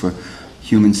less for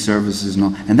human services and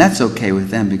all. And that's okay with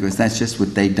them because that's just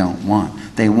what they don't want.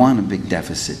 They want a big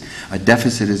deficit. A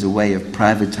deficit is a way of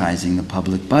privatizing the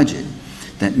public budget.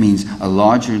 That means a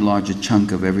larger and larger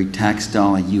chunk of every tax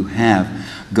dollar you have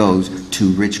goes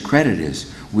to rich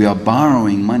creditors. We are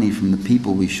borrowing money from the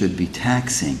people we should be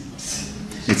taxing.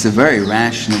 It's a very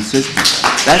rational system.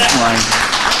 That's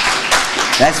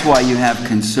why you have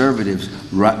conservatives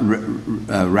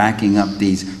racking up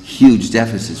these huge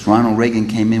deficits. Ronald Reagan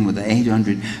came in with an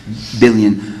 $800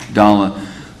 billion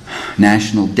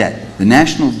national debt. The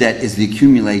national debt is the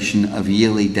accumulation of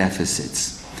yearly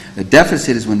deficits. A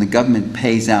deficit is when the government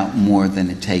pays out more than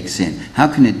it takes in. How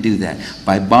can it do that?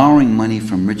 By borrowing money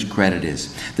from rich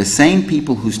creditors. The same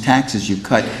people whose taxes you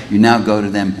cut, you now go to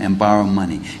them and borrow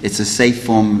money. It's a safe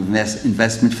form of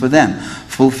investment for them.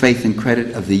 Full faith and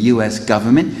credit of the U.S.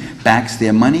 government backs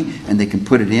their money, and they can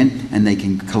put it in, and they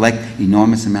can collect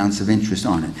enormous amounts of interest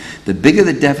on it. The bigger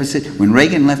the deficit, when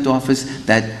Reagan left office,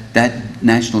 that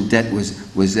national debt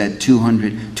was at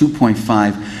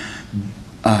 $2.5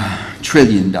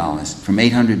 trillion, from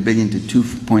 $800 billion to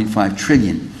 $2.5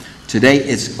 trillion. Today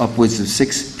it's upwards of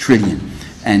 $6 trillion,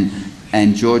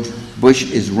 and George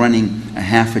Bush is running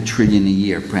 $500 billion a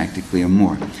year practically, or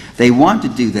more. They want to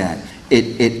do that.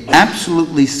 It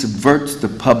absolutely subverts the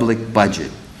public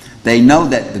budget. They know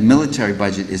that the military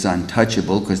budget is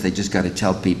untouchable because they just got to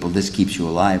tell people this keeps you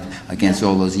alive against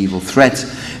all those evil threats,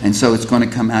 and so it's going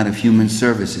to come out of human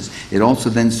services. It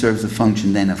also then serves the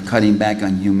function then of cutting back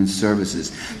on human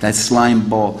services. That slime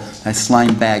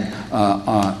bag,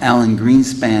 Alan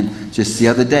Greenspan just the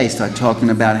other day started talking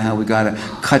about how we got to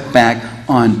cut back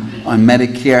on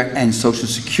Medicare and Social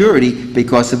Security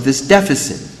because of this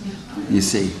deficit. You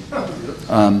see,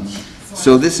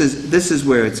 so this is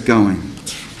where it's going.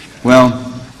 Well,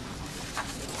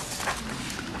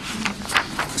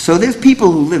 so there's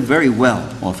people who live very well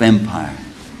off empire.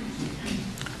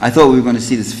 I thought we were going to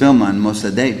see this film on most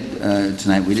of the day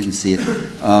tonight. We didn't see it.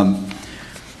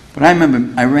 But I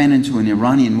remember I ran into an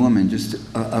Iranian woman just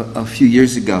a few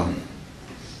years ago.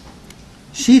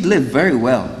 She'd lived very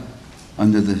well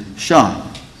under the Shah.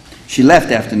 She left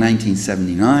after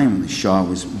 1979 when the Shah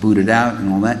was booted out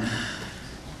and all that.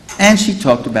 And she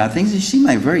talked about things, and she seemed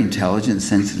like a very intelligent,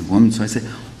 sensitive woman. So I said,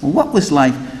 well, what was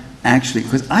life actually?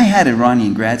 Because I had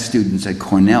Iranian grad students at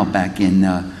Cornell back in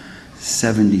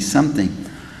 70-something.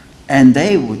 And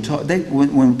they would talk,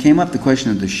 when it came up the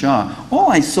question of the Shah, all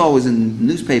I saw was in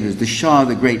newspapers, the Shah,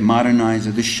 the great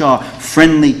modernizer, the Shah,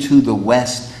 friendly to the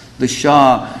West, the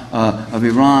Shah of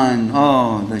Iran,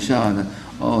 the Shah, the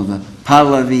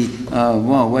Pahlavi,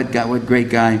 well, what great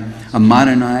guy, a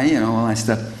modernizer, all that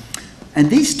stuff. And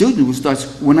these students would start,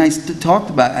 when I talked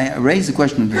about, I raised the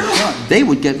question of the Shah, they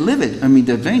would get livid. I mean,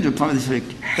 the Ranger Party, they said,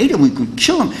 hate him, we could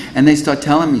kill him. And they start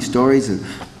telling me stories of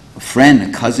a friend, a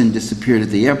cousin disappeared at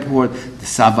the airport, the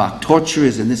Savak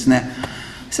torturers, and this and that.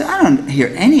 I said, I don't hear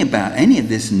about any of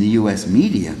this in the U.S.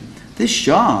 media. This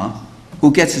Shah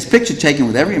who gets his picture taken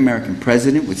with every American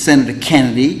president, with Senator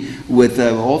Kennedy, with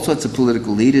all sorts of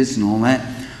political leaders and all that.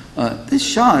 This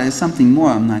Shah is something more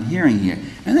I'm not hearing here.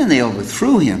 And then they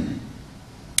overthrew him.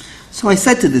 So I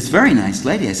said to this very nice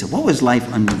lady, I said, what was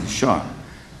life under the Shah?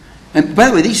 And by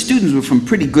the way, these students were from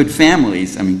pretty good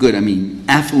families. I mean,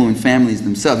 affluent families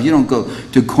themselves. You don't go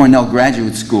to Cornell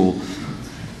Graduate School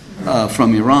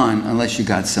from Iran unless you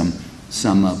got some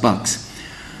bucks.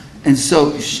 And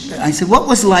so I said, what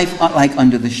was life like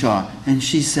under the Shah? And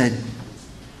she said,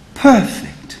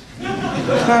 perfect.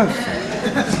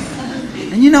 Perfect.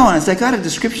 And you know, as I got a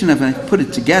description of it, I put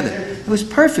it together. It was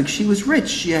perfect. She was rich.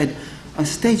 She had a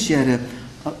state. She had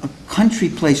a country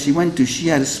place she went to. She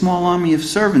had a small army of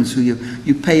servants who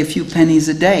you pay a few pennies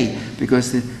a day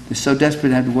because they're so desperate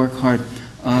to have to work hard.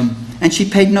 And she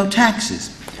paid no taxes.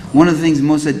 One of the things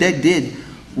Mossadegh did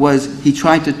was he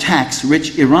tried to tax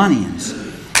rich Iranians.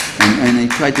 And they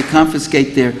tried to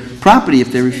confiscate their property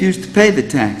if they refused to pay the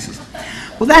taxes.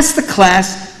 Well, that's the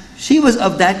class. She was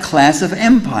of that class of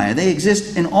empire. They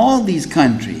exist in all these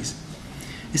countries.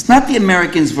 It's not the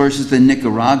Americans versus the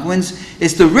Nicaraguans.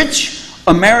 It's the rich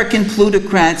American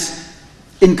plutocrats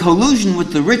in collusion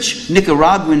with the rich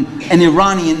Nicaraguan and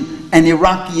Iranian and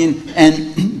Iraqian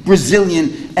and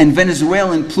Brazilian and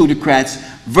Venezuelan plutocrats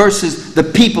versus the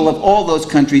people of all those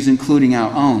countries, including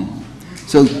our own.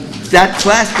 So that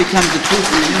class becomes the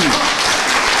truth in unity.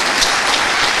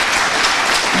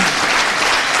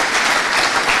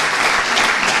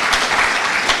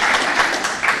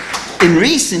 In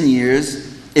recent years,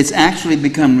 it's actually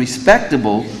become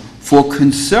respectable for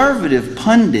conservative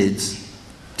pundits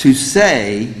to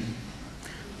say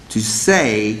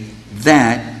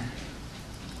that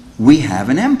we have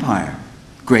an empire.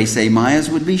 Grace A. Myers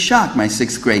would be shocked. My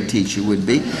 6th grade teacher would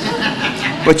be.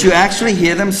 But you actually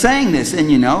hear them saying this.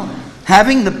 And you know,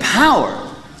 having the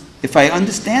power, if I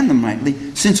understand them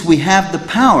rightly, since we have the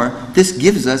power, this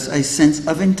gives us a sense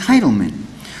of entitlement.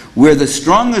 We're the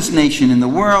strongest nation in the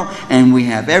world, and we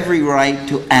have every right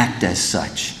to act as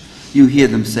such. You hear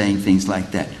them saying things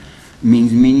like that.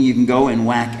 Meaning you can go and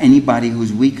whack anybody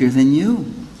who's weaker than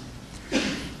you.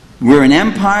 We're an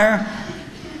empire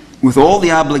with all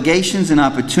the obligations and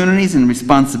opportunities and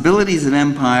responsibilities of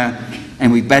empire,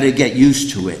 and we better get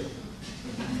used to it.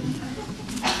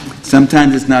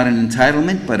 Sometimes it's not an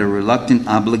entitlement, but a reluctant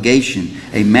obligation,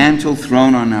 a mantle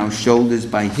thrown on our shoulders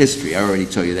by history. I already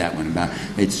told you that one about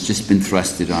it's just been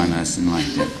thrusted on us and like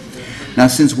that. Now,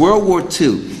 since World War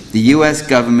II, the U.S.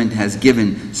 government has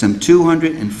given some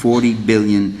 $240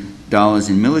 billion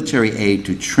in military aid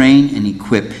to train and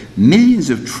equip millions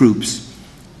of troops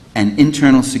and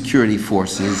internal security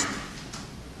forces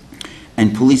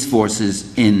and police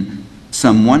forces in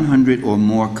some 100 or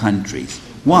more countries.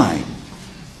 Why?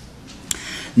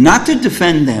 Not to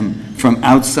defend them from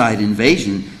outside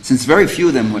invasion, since very few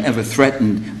of them were ever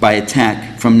threatened by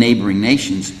attack from neighboring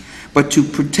nations, but to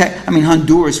protect. I mean,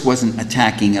 Honduras wasn't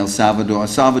attacking El Salvador. El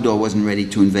Salvador wasn't ready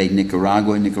to invade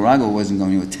Nicaragua. Nicaragua wasn't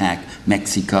going to attack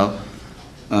Mexico.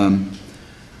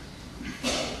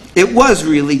 It was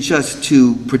really just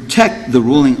to protect the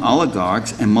ruling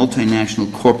oligarchs and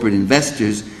multinational corporate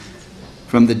investors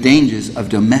from the dangers of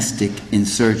domestic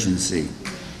insurgency.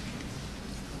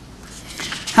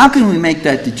 How can we make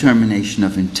that determination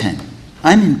of intent?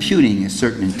 I'm imputing a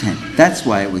certain intent. That's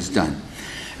why it was done.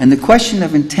 And the question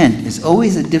of intent is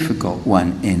always a difficult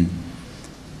one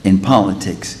in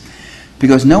politics,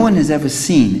 because no one has ever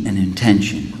seen an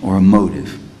intention or a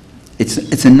motive.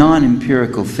 It's a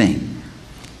non-empirical thing.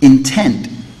 Intent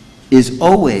is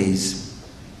always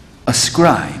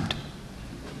ascribed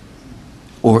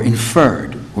or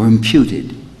inferred or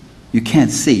imputed. You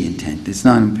can't see intent. It's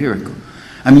not empirical.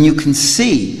 I mean, you can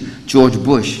see George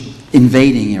Bush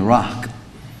invading Iraq,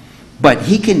 but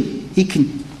he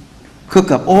can cook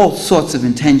up all sorts of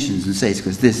intentions and say it's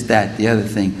because this, that, the other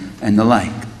thing, and the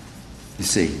like, you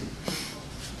see.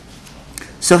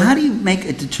 So how do you make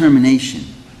a determination?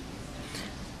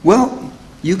 Well,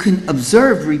 you can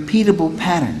observe repeatable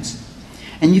patterns,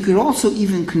 and you could also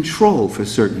even control for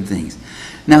certain things.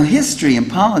 Now, history and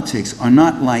politics are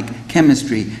not like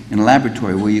chemistry in a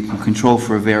laboratory where you can control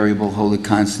for a variable, hold it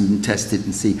constant, and test it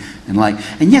and see and like.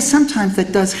 And yes, sometimes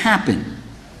that does happen.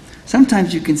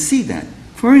 Sometimes you can see that.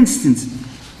 For instance,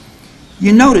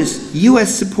 you notice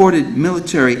U.S.-supported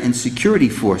military and security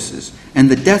forces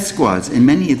and the death squads in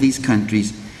many of these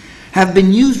countries have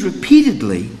been used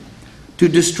repeatedly to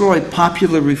destroy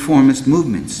popular reformist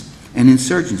movements and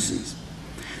insurgencies.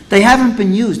 They haven't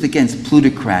been used against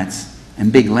plutocrats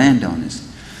and big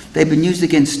landowners. They've been used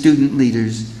against student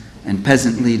leaders and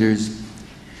peasant leaders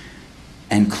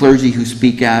and clergy who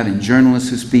speak out and journalists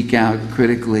who speak out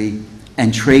critically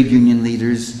and trade union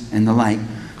leaders and the like.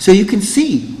 So you can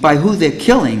see by who they're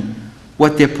killing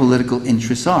what their political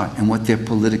interests are and what their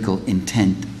political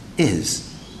intent is.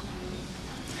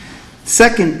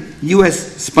 Second,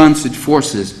 U.S.-sponsored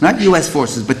forces, not U.S.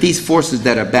 forces, but these forces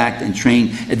that are backed and trained,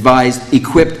 advised,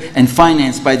 equipped, and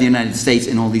financed by the United States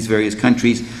in all these various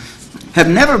countries, have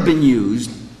never been used,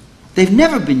 they've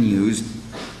never been used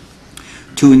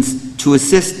to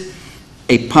assist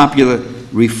a popular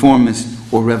reformist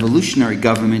or revolutionary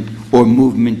government or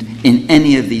movement in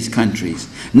any of these countries.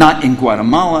 Not in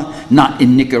Guatemala, not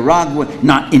in Nicaragua,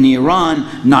 not in Iran,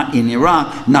 not in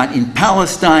Iraq, not in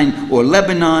Palestine or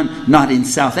Lebanon, not in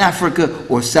South Africa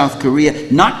or South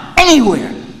Korea, not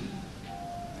anywhere.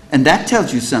 And that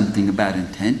tells you something about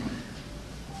intent.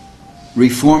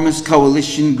 Reformist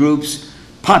coalition groups,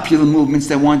 popular movements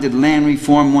that wanted land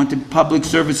reform, wanted public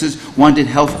services, wanted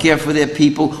health care for their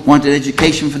people, wanted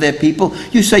education for their people.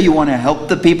 You say you want to help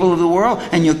the people of the world,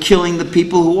 and you're killing the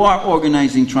people who are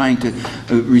organizing, trying to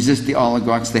resist the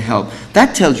oligarchs to help.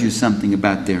 That tells you something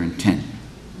about their intent.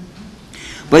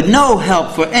 But no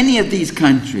help for any of these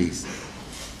countries.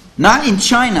 Not in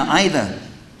China either.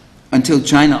 Until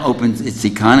China opens its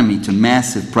economy to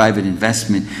massive private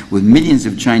investment with millions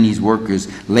of Chinese workers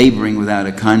laboring without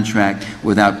a contract,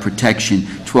 without protection,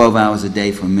 12 hours a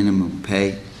day for minimum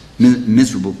pay,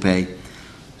 miserable pay.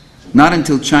 Not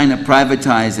until China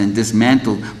privatized and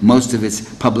dismantled most of its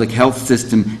public health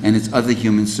system and its other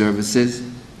human services.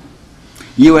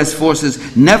 U.S.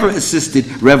 forces never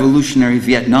assisted revolutionary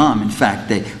Vietnam. In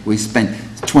fact, we spent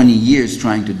 20 years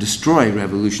trying to destroy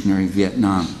revolutionary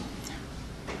Vietnam.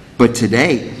 But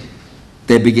today,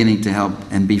 they're beginning to help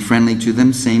and be friendly to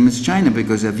them, same as China,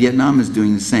 because Vietnam is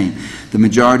doing the same. The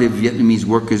majority of Vietnamese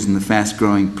workers in the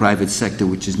fast-growing private sector,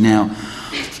 which is now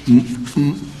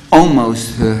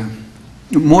almost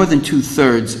more than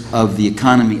 2/3 of the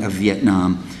economy of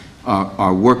Vietnam,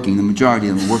 are working. The majority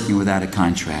of them are working without a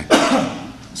contract.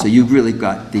 So you've really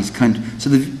got these countries. So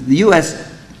the U.S.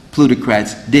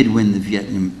 plutocrats did win the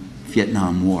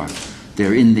Vietnam War.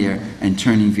 They're in there and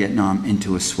turning Vietnam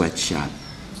into a sweatshop.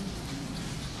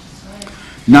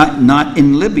 Not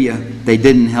in Libya, they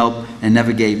didn't help and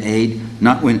never gave aid.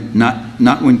 Not when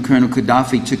Colonel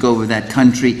Gaddafi took over that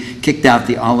country, kicked out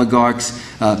the oligarchs,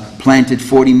 planted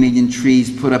 40 million trees,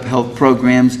 put up health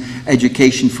programs,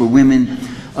 education for women,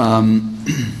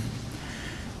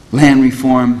 land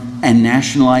reform, and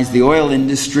nationalized the oil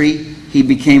industry. He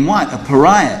became what? A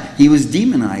pariah. He was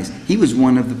demonized. He was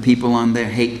one of the people on their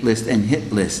hate list and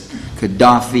hit list.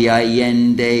 Gaddafi,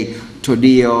 Allende,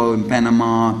 Torrijos in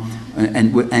Panama,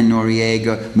 and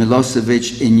Noriega,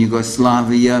 Milosevic in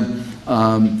Yugoslavia,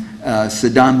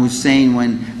 Saddam Hussein,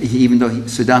 even though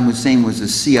Saddam Hussein was a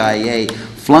CIA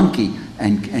flunky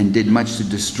and did much to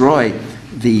destroy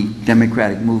the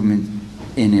democratic movement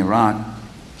in Iraq,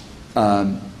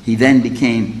 he then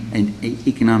became an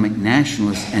economic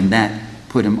nationalist, and that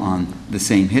put him on the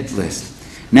same hit list.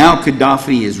 Now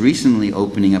Gaddafi is recently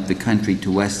opening up the country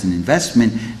to Western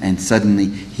investment, and suddenly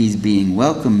he's being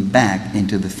welcomed back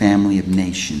into the family of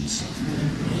nations.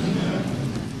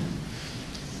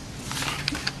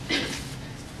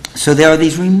 So there are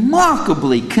these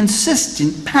remarkably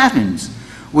consistent patterns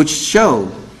which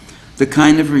show the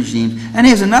kind of regime. And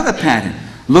here's another pattern.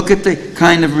 Look at the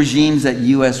kind of regimes that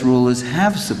U.S. rulers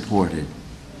have supported.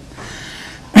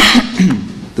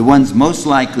 The ones most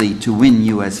likely to win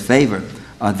U.S. favor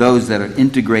are those that are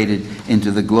integrated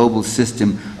into the global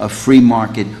system of free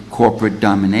market corporate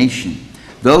domination.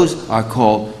 Those are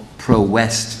called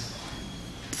pro-West,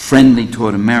 friendly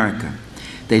toward America.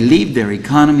 They leave their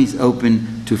economies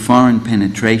open to foreign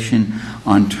penetration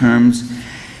on terms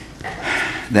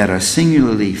that are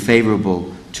singularly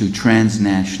favorable to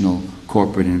transnational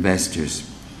corporate investors.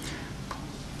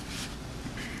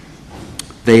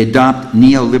 They adopt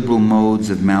neoliberal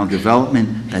modes of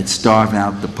maldevelopment that starve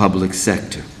out the public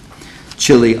sector.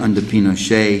 Chile under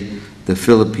Pinochet, the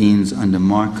Philippines under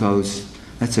Marcos.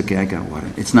 That's okay, I got water.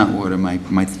 It's not water, my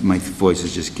voice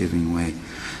is just giving way.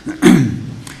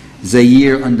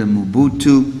 Zaire under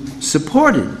Mobutu,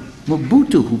 supported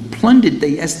Mobutu, who plundered,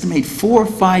 they estimate, $4 or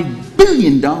 $5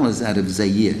 billion out of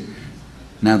Zaire.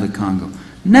 Now the Congo.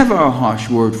 Never a harsh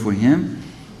word for him.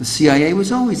 The CIA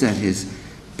was always at his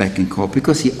beck and call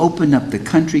because he opened up the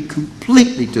country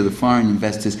completely to the foreign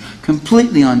investors,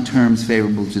 completely on terms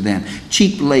favorable to them.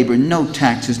 Cheap labor, no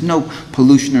taxes, no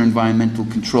pollution or environmental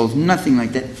controls, nothing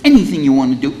like that. Anything you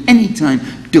want to do, anytime,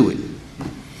 do it.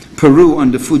 Peru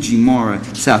under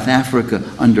Fujimori, South Africa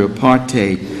under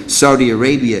apartheid, Saudi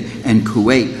Arabia and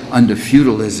Kuwait under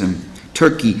feudalism,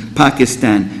 Turkey,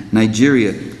 Pakistan,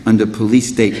 Nigeria under police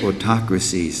state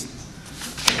autocracies.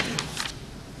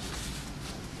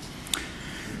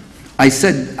 I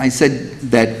said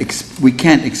that we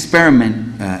can't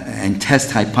experiment and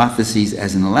test hypotheses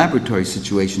as in a laboratory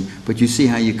situation, but you see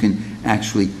how you can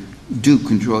actually do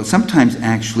control. Sometimes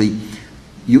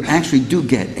you actually do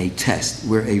get a test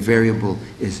where a variable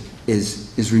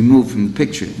is removed from the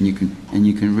picture, and you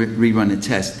can rerun a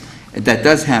test. That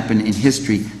does happen in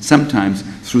history sometimes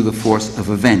through the force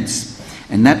of events,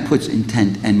 and that puts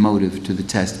intent and motive to the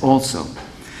test also.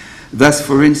 Thus,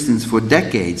 for instance, for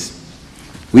decades,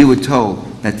 we were told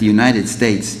that the United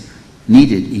States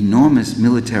needed enormous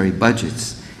military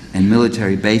budgets and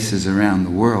military bases around the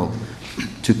world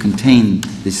to contain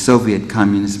the Soviet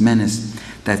communist menace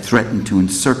that threatened to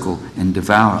encircle and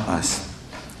devour us.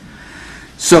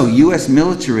 So, U.S.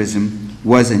 militarism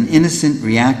was an innocent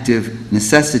reactive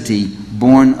necessity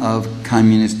born of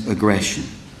communist aggression.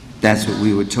 That's what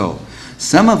we were told.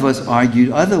 Some of us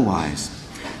argued otherwise.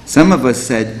 Some of us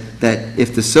said that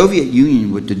if the Soviet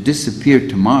Union were to disappear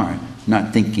tomorrow,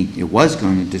 not thinking it was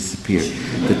going to disappear,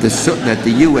 that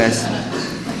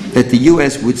the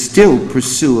U.S. would still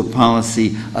pursue a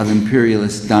policy of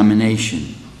imperialist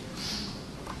domination.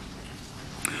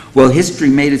 Well, history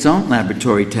made its own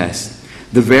laboratory test.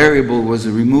 The variable was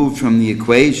removed from the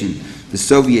equation. The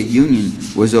Soviet Union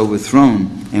was overthrown.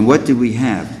 And what do we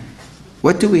have?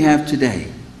 What do we have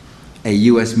today? A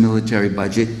U.S. military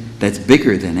budget that's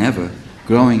bigger than ever,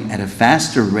 growing at a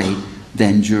faster rate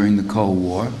than during the Cold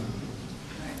War.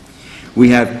 We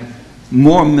have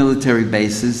more military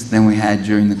bases than we had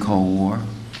during the Cold War.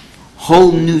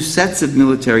 Whole new sets of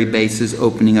military bases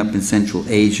opening up in Central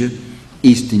Asia,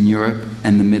 Eastern Europe,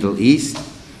 and the Middle East.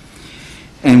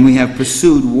 And we have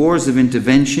pursued wars of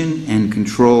intervention and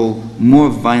control more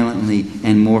violently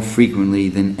and more frequently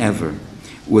than ever,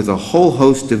 with a whole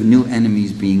host of new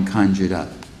enemies being conjured up.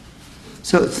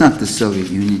 So it's not the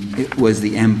Soviet Union, it was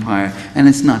the empire, and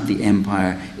it's not the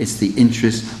empire, it's the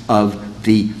interests of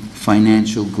the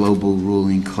financial global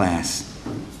ruling class.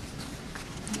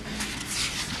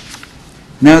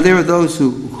 Now there are those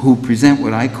who present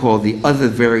what I call the other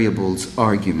variables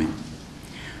argument.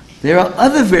 There are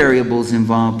other variables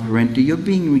involved, Parenti. You're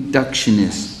being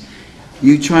reductionist.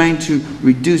 You're trying to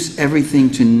reduce everything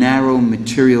to narrow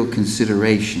material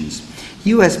considerations.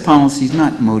 U.S. policy is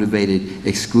not motivated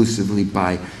exclusively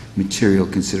by material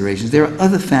considerations. There are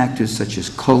other factors such as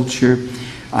culture,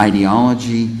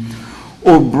 ideology,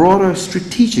 or broader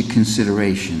strategic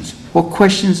considerations, or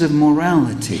questions of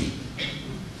morality.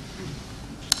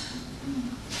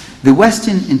 The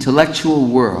Western intellectual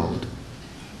world,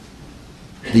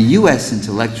 the U.S.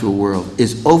 intellectual world,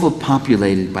 is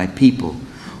overpopulated by people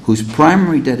whose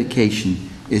primary dedication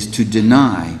is to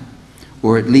deny,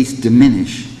 or at least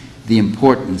diminish, the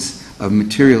importance of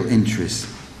material interests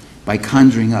by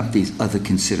conjuring up these other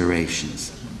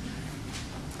considerations.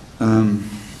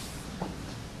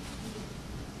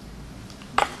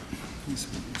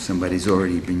 Somebody's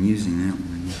already been using that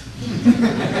one.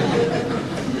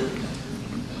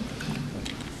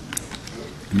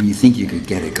 I mean, you think you could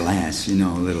get a glass, you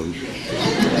know, a little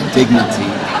dignity.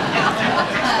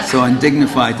 So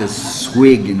undignified to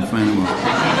swig in front of them.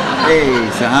 Hey,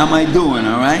 so how am I doing,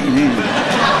 all right?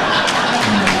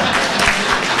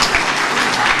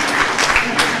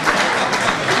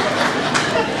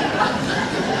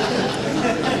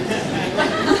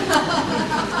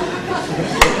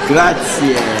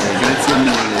 Grazie, grazie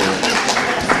mille.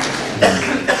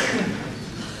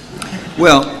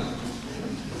 Well,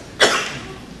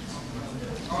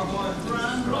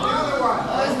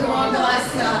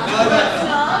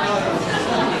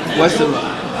 what's the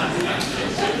wrong?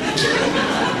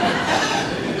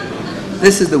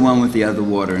 This is the one with the other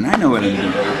water, and I know what I'm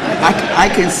doing. I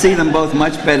can see them both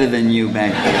much better than you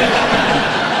back there.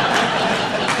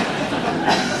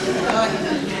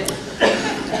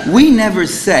 We never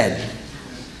said,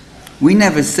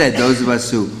 those of us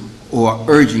who are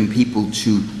urging people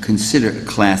to consider a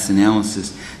class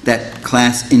analysis, that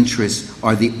class interests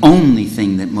are the only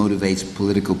thing that motivates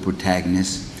political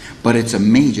protagonists, but it's a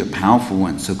major, powerful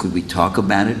one. So could we talk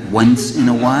about it once in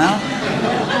a while?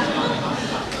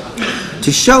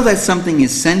 To show that something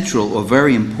is central or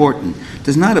very important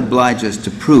does not oblige us to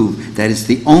prove that it's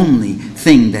the only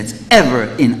thing that's ever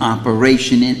in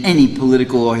operation in any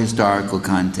political or historical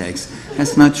context.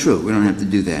 That's not true. We don't have to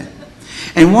do that.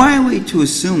 And why are we to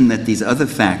assume that these other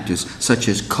factors, such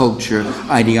as culture,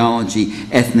 ideology,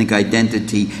 ethnic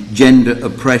identity, gender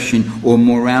oppression, or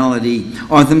morality,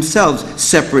 are themselves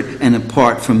separate and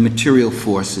apart from material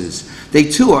forces? They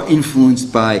too are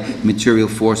influenced by material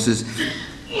forces.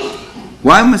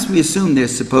 Why must we assume they're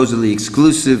supposedly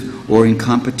exclusive or in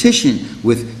competition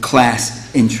with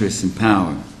class interests and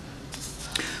power?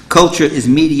 Culture is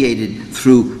mediated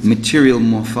through material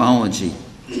morphology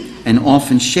and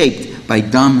often shaped by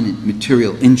dominant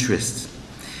material interests.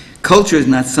 Culture is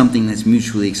not something that's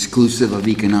mutually exclusive of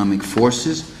economic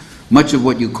forces. Much of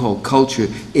what you call culture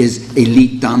is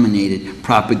elite-dominated,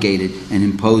 propagated, and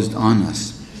imposed on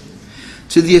us.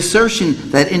 To the assertion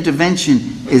that intervention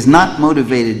is not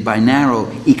motivated by narrow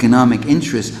economic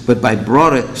interests, but by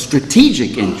broader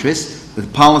strategic interests, the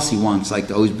policy wonks like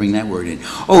to always bring that word in.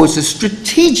 Oh, it's a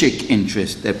strategic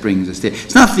interest that brings us there.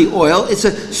 It's not the oil, it's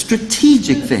a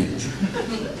strategic thing.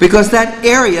 Because that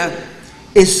area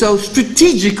is so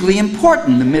strategically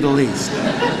important, the Middle East.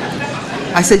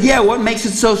 I said, yeah, what makes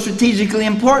it so strategically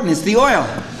important? It's the oil.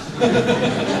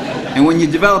 And when you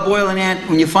develop oil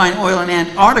when you find oil in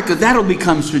Antarctica, that'll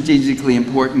become strategically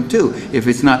important too, if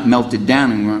it's not melted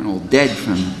down and we're all dead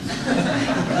from it.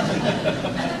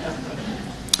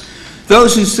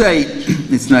 Those who say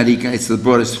it's the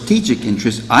broader strategic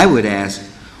interest, I would ask,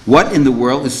 what in the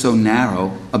world is so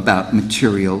narrow about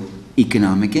material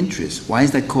economic interest? Why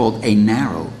is that called a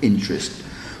narrow interest?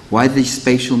 Why these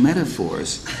spatial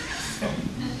metaphors?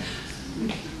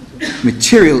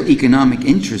 Material economic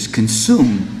interests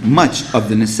consume much of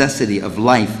the necessity of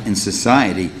life and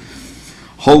society.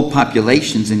 Whole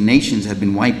populations and nations have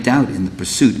been wiped out in the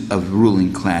pursuit of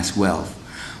ruling class wealth.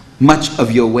 Much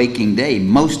of your waking day,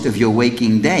 most of your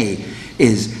waking day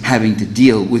is having to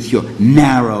deal with your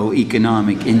narrow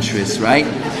economic interests, right?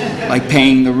 Like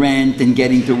paying the rent and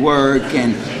getting to work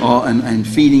and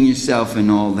feeding yourself and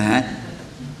all that.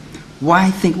 Why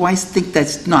think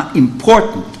that's not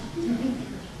important?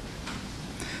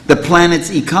 The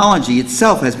planet's ecology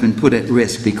itself has been put at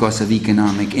risk because of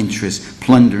economic interests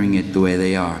plundering it the way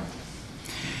they are.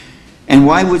 And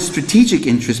why would strategic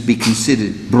interests be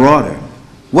considered broader?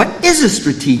 What is a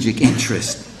strategic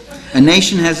interest? A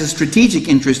nation has a strategic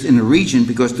interest in a region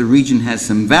because the region has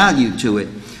some value to it,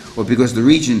 or because the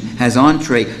region has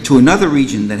entree to another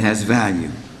region that has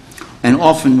value. And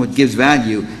often what gives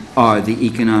value are the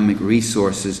economic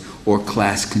resources or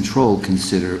class control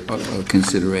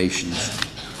considerations.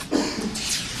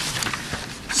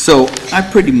 So I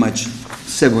pretty much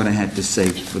said what I had to say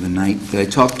for the night. Did I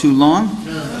talk too long?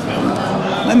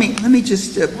 Let me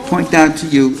just point out to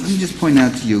you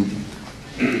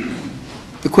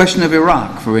the question of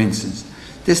Iraq, for instance.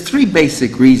 There's three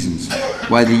basic reasons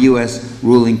why the U.S.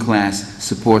 ruling class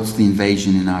supports the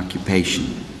invasion and occupation.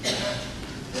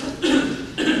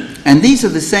 And these are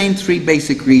the same three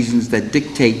basic reasons that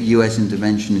dictate U.S.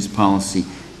 interventionist policy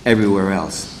everywhere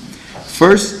else.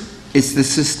 First, it's the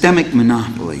systemic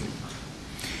monopoly.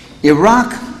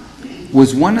 Iraq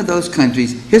was one of those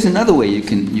countries. Here's another way you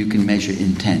can measure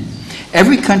intent.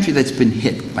 Every country that's been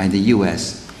hit by the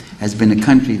U.S. has been a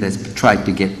country that's tried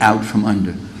to get out from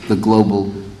under the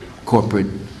global corporate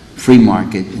free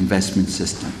market investment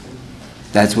system.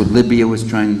 That's what Libya was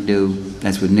trying to do.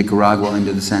 That's what Nicaragua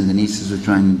under the Sandinistas were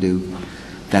trying to do.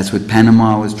 That's what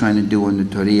Panama was trying to do under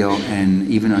Torrijos and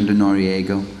even under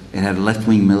Noriega. It had a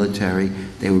left-wing military.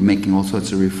 They were making all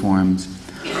sorts of reforms.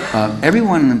 Every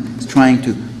one of them is trying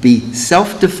to be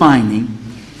self-defining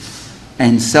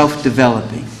and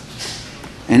self-developing.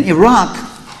 And Iraq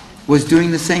was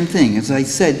doing the same thing. As I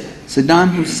said, Saddam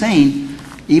Hussein,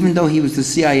 even though he was the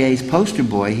CIA's poster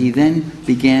boy, he then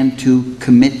began to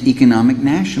commit economic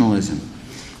nationalism.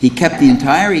 He kept the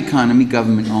entire economy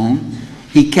government-owned.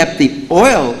 He kept the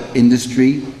oil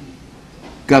industry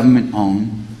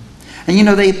government-owned. And you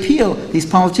know, these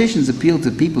politicians appeal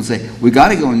to people, say, we got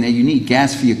to go in there, you need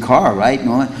gas for your car, right? And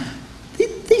all that.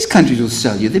 These countries will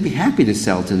sell you. They'd be happy to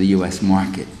sell to the U.S.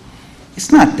 market.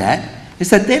 It's not that. It's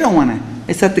that they don't want to,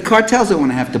 it's that the cartels don't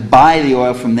want to have to buy the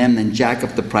oil from them, then jack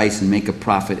up the price and make a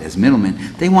profit as middlemen.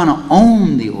 They want to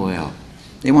own the oil.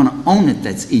 They want to own it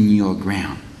that's in your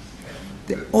ground.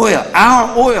 The oil,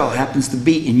 our oil happens to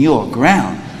be in your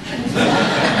ground.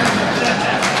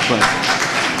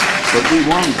 but we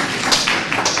want it.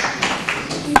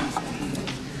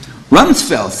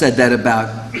 Rumsfeld said that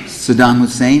about Saddam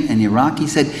Hussein and Iraq. He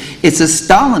said, it's a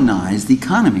Stalinized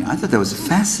economy. I thought that was a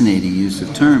fascinating use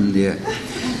of term there.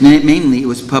 Mainly, it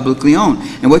was publicly owned.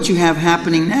 And what you have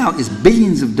happening now is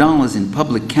billions of dollars in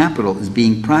public capital is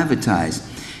being privatized,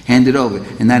 handed over.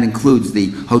 And that includes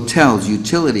the hotels,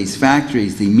 utilities,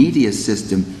 factories, the media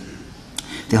system,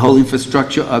 the whole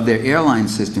infrastructure of their airline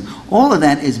system. All of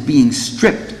that is being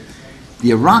stripped. The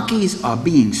Iraqis are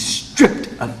being stripped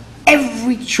of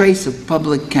every trace of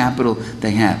public capital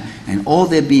they have. And all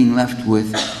they're being left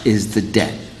with is the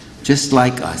debt, just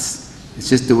like us. It's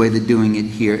just the way they're doing it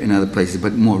here in other places,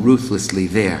 but more ruthlessly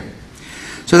there.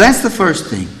 So that's the first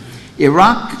thing.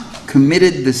 Iraq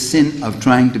committed the sin of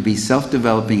trying to be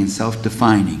self-developing and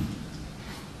self-defining.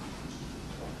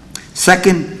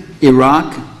 Second,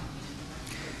 Iraq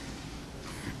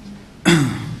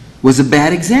was a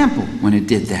bad example when it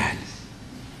did that.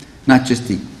 Not just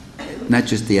the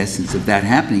essence of that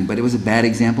happening, but it was a bad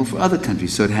example for other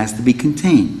countries, so it has to be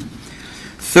contained.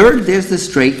 Third, there's the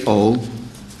straight old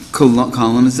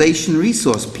colonization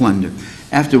resource plunder.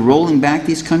 After rolling back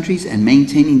these countries and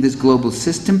maintaining this global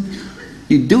system,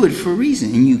 you do it for a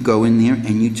reason, and you go in there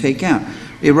and you take out.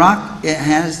 Iraq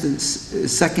has the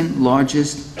second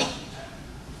largest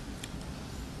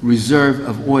reserve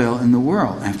of oil in the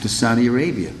world after Saudi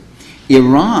Arabia.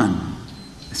 Iran,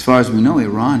 as far as we know,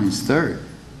 Iran is third.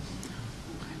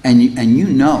 And you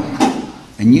know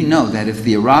that if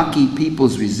the Iraqi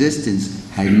people's resistance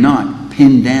had not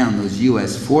pinned down those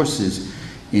U.S. forces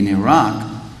in Iraq,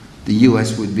 the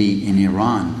U.S. would be in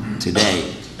Iran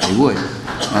today. They would.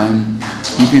 And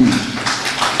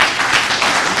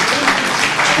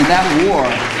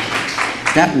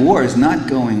that war is not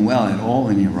going well at all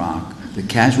in Iraq. The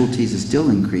casualties are still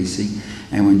increasing.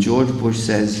 And when George Bush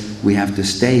says we have to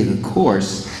stay the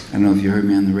course, I don't know if you heard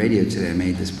me on the radio today, I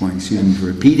made this point, excuse me for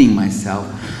repeating myself.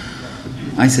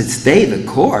 I said, stay the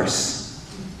course.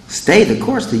 Stay the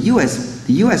course. The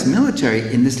U.S.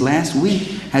 military in this last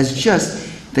week has just,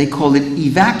 they call it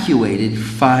evacuated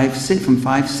from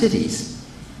 5 cities.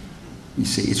 You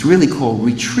see, it's really called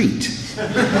retreat.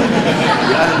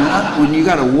 When you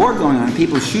got a war going on,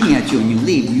 people shooting at you and you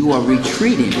leave, you are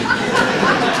retreating.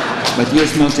 But the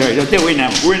U.S. military,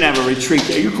 we're never retreat.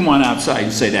 You come on outside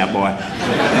and say that, boy.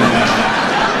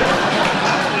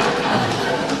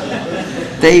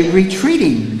 They're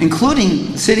retreating,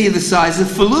 including a city of the size of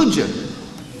Fallujah.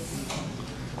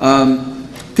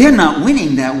 They're not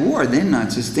winning that war. They're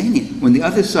not sustaining it. When the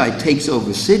other side takes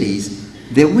over cities,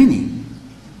 they're winning.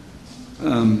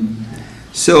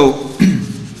 So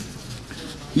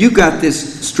you got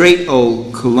this straight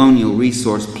old colonial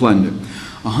resource plunder.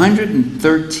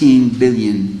 113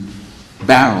 billion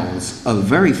barrels of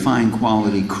very fine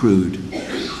quality crude.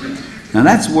 Now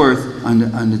that's worth,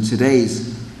 under today's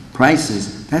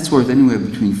prices, that's worth anywhere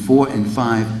between $4 and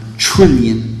 $5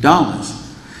 trillion.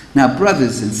 Now,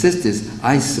 brothers and sisters,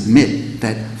 I submit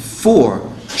that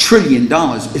 $4 trillion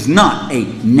is not a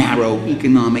narrow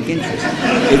economic interest.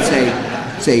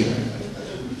 It's a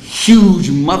huge,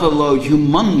 motherlode,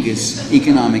 humongous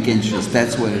economic interest.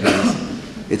 That's what it is.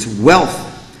 It's wealth.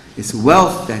 It's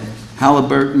wealth that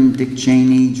Halliburton, Dick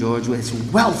Cheney, George, it's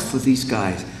wealth for these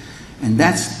guys. And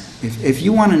that's, if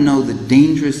you want to know the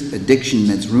dangerous addiction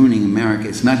that's ruining America,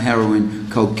 it's not heroin,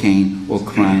 cocaine, or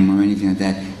crime, or anything like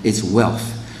that. It's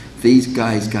wealth. These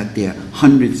guys got their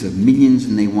hundreds of millions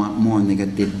and they want more, and they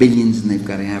got their billions and they've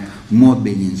got to have more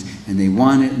billions, and they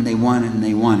want it and they want it and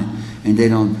they want it, and they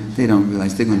don't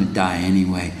realize they're going to die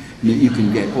anyway. You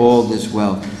can get all this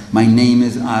wealth. My name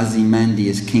is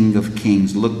Ozymandias, King of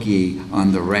Kings. Look ye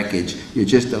on the wreckage. You're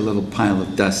just a little pile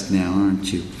of dust now,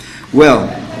 aren't you? Well,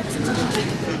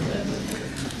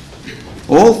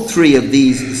 all three of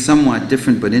these, somewhat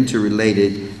different but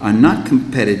interrelated, are not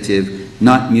competitive,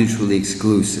 not mutually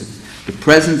exclusive. The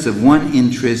presence of one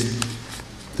interest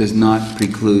does not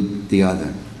preclude the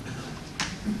other.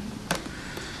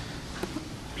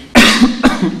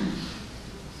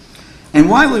 And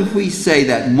why would we say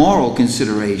that moral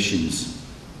considerations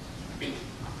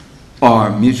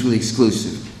are mutually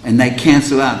exclusive and they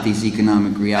cancel out these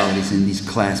economic realities and these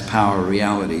class power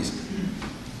realities?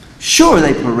 Sure,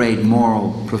 they parade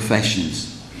moral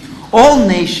professions. All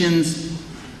nations,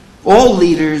 all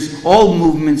leaders, all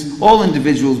movements, all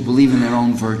individuals believe in their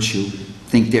own virtue,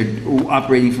 think they're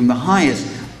operating from the highest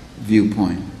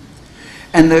viewpoint.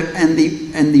 And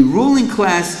the ruling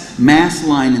class mass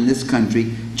line in this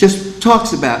country just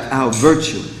talks about our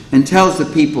virtue and tells the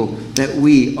people that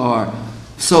we are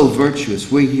so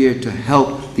virtuous. We're here to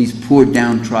help these poor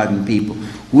downtrodden people.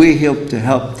 We're here to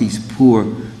help these poor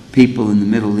people in the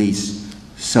Middle East,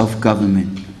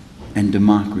 self-government and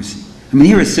democracy. I mean,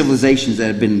 here are civilizations that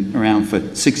have been around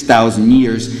for 6,000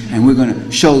 years, and we're going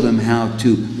to show them how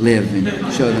to live and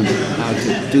show them how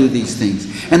to do these things.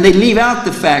 And they leave out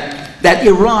the fact that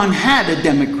Iran had a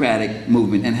democratic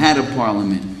movement and had a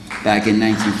parliament back in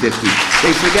 1950.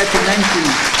 They forget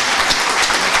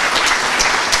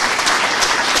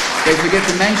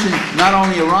to mention not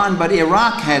only Iran, but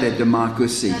Iraq had a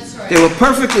democracy. That's right. They were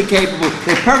perfectly capable,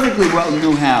 they perfectly well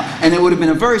knew how, and it would have been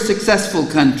a very successful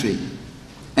country.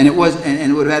 And it would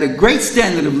have had a great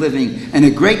standard of living and a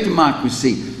great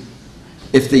democracy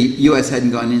if the U.S.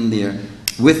 hadn't gone in there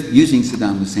with using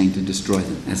Saddam Hussein to destroy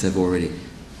them, as I've already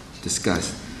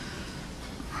discussed.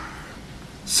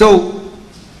 So,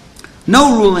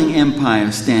 No ruling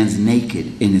empire stands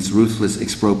naked in its ruthless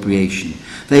expropriation.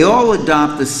 They all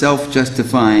adopt the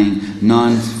self-justifying,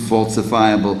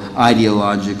 non-falsifiable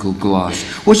ideological gloss,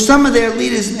 which some of their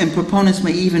leaders and proponents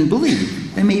may even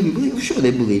believe. They may even believe, sure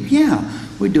they believe, yeah,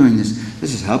 we're doing this.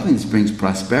 This is helping, this brings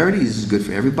prosperity, this is good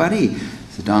for everybody.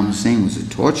 Saddam Hussein was a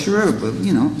torturer, but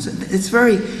you know, it's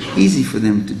very easy for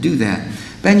them to do that.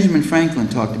 Benjamin Franklin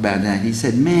talked about that. He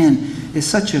said, man is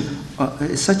such a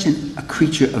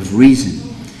creature of reason.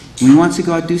 When he wants to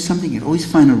go out and do something, he'd always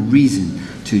find a reason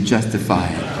to justify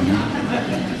it, you know?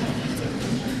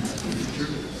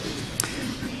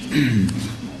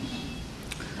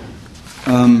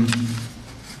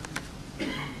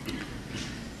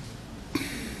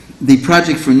 The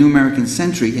Project for a New American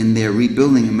Century, in their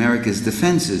Rebuilding America's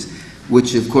Defenses,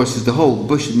 which of course is the whole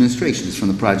Bush administration, is from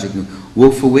the project.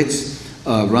 Wolfowitz,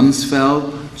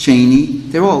 Rumsfeld, Cheney,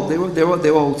 they're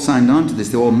all signed on to this.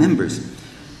 They're all members.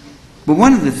 But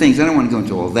one of the things, I don't want to go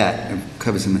into all that, I'll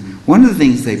cover some. One of the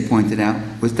things they pointed out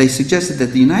was they suggested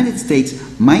that the United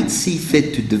States might see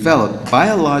fit to develop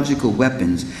biological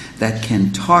weapons that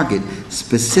can target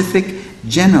specific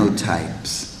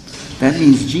genotypes. That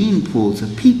means gene pools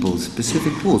of people,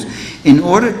 specific pools, in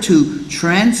order to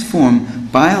transform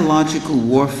biological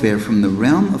warfare from the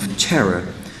realm of terror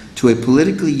to a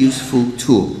politically useful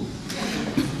tool.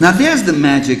 Now there's the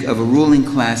magic of a ruling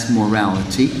class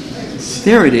morality.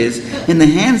 There it is. In the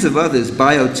hands of others,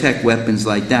 biotech weapons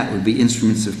like that would be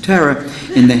instruments of terror.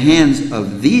 In the hands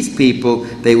of these people,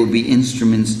 they would be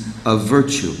instruments of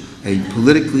virtue, a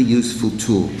politically useful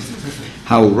tool.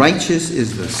 How righteous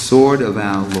is the sword of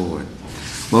our Lord.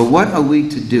 Well, what are we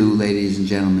to do, ladies and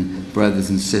gentlemen, brothers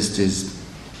and sisters?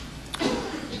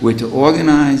 We're to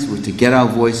organize, we're to get our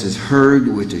voices heard,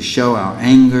 we're to show our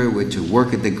anger, we're to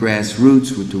work at the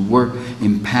grassroots, we're to work,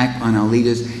 impact on our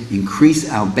leaders, increase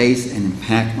our base and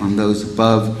impact on those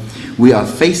above. We are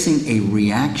facing a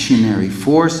reactionary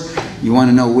force. You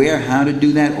want to know where, how to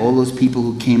do that? All those people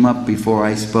who came up before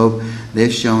I spoke,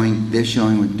 they're showing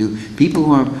what to do. People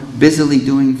who are busily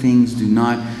doing things do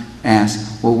not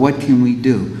ask, well, what can we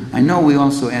do? I know we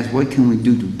also ask, what can we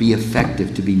do to be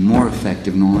effective, to be more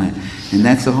effective and all that? And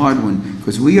that's a hard one,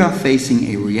 because we are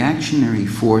facing a reactionary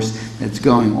force that's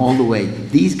going all the way.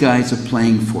 These guys are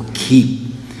playing for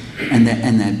keep. And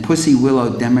that pussy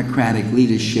willow democratic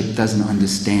leadership doesn't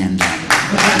understand that.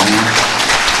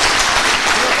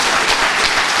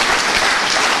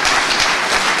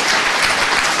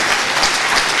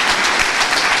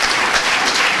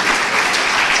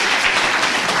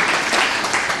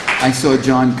 I saw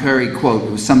John Kerry quote,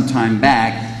 it was some time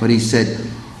back, but he said,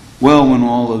 well, when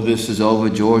all of this is over,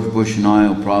 George Bush and I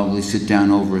will probably sit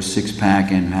down over a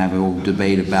six-pack and have a whole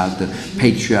debate about the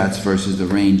Patriots versus the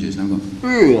Rangers. And I'm going,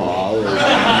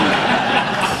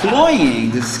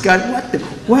 cloying, disgust.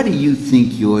 What do you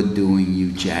think you're doing,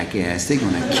 you jackass? They're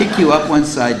going to kick you up one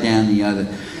side, down the other,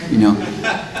 you know.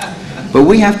 But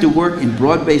we have to work in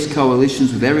broad-based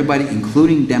coalitions with everybody,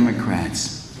 including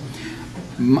Democrats.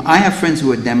 I have friends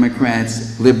who are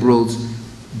Democrats, liberals.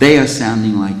 They are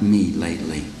sounding like me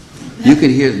lately. You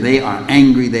could hear they are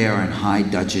angry, they are in high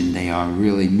dudgeon, they are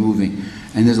really moving.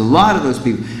 And there's a lot of those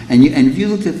people. And if you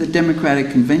looked at the Democratic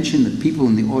convention, the people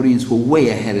in the audience were way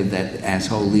ahead of that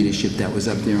asshole leadership that was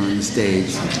up there on the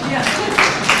stage. Yeah.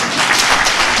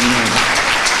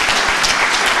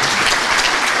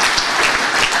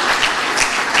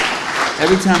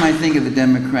 Every time I think of the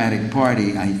Democratic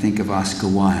Party, I think of Oscar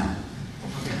Wilde.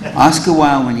 Oscar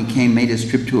Wilde, when he came, made his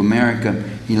trip to America,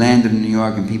 he landed in New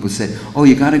York and people said, oh,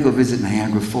 you got to go visit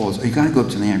Niagara Falls, or you got to go up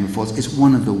to Niagara Falls. It's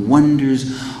one of the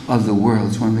wonders of the world.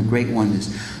 It's one of the great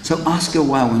wonders. So Oscar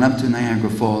Wilde went up to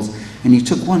Niagara Falls and he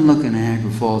took one look at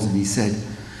Niagara Falls and he said,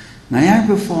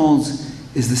 Niagara Falls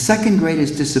is the second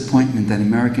greatest disappointment that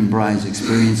American brides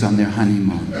experience on their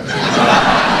honeymoon.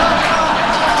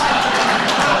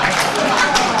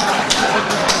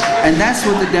 And that's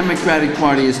what the Democratic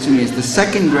Party is to me, is the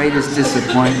second greatest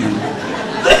disappointment.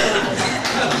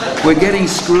 We're getting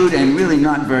screwed and really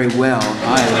not very well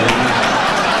either.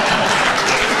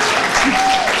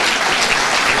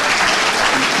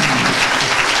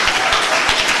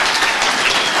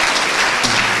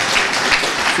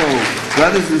 So,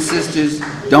 brothers and sisters,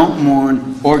 don't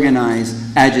mourn, organize,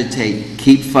 agitate,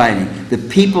 keep fighting. The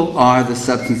people are the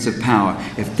substance of power.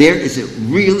 If there is a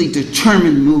really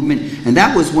determined movement, and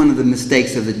that was one of the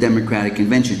mistakes of the Democratic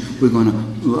Convention, we're going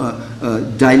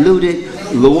to dilute it,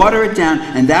 water it down,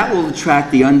 and that will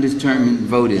attract the undetermined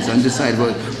voters, undecided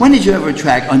voters. When did you ever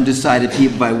attract undecided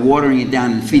people by watering it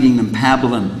down and feeding them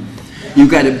pablum? You've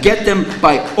got to get them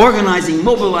by organizing,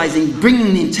 mobilizing,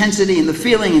 bringing the intensity and the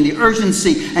feeling and the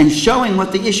urgency and showing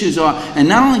what the issues are. And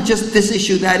not only just this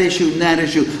issue, and that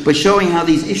issue, but showing how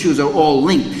these issues are all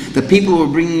linked. The people who are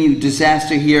bringing you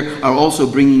disaster here are also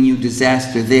bringing you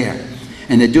disaster there.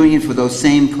 And they're doing it for those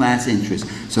same class interests.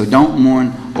 So don't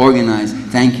mourn, organize.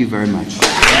 Thank you very much.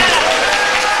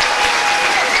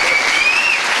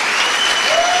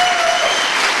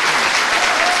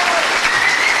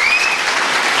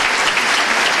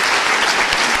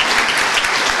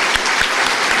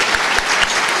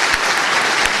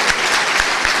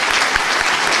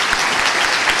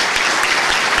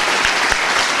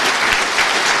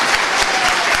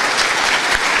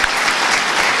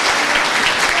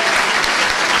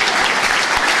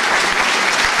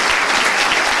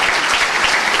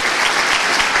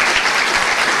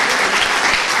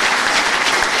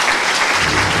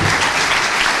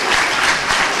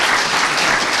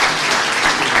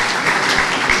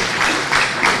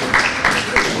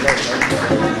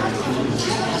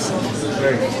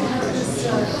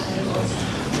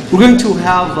 We're going to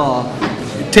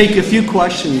have take a few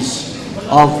questions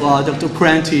of Dr.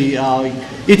 Parenti.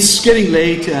 It's getting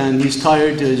late and he's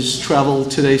tired, he's traveled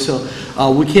today, so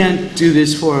we can't do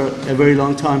this for a very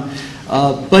long time.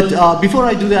 But before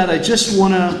I do that, I just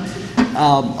want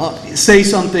to say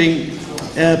something.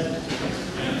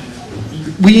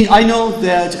 I know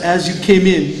that as you came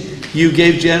in, you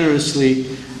gave generously,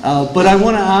 but I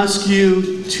want to ask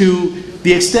you, to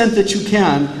the extent that you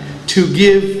can, to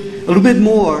give a little bit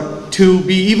more, to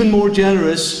be even more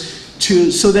generous,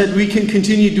 so that we can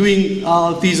continue doing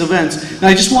these events. And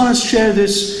I just want to share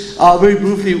this very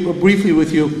briefly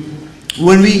with you.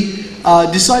 When we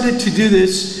decided to do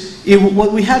this,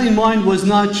 what we had in mind was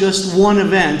not just one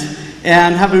event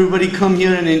and have everybody come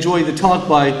here and enjoy the talk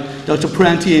by Dr.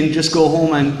 Parenti and just go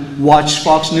home and watch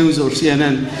Fox News or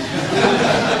CNN.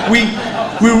 We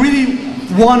really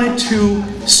wanted to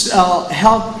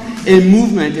help a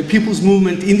movement, a people's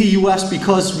movement in the US,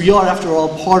 because we are, after all,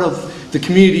 part of the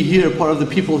community here, part of the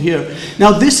people here.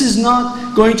 Now, this is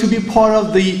not going to be part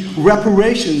of the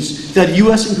reparations that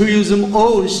US imperialism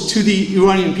owes to the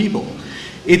Iranian people.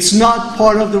 It's not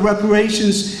part of the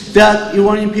reparations that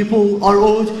Iranian people are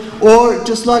owed, or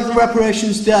just like the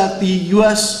reparations that the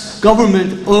US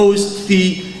government owes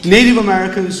the Native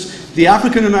Americans, the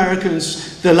African Americans,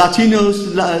 the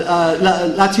Latinos,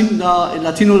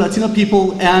 Latino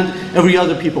people, and every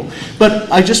other people.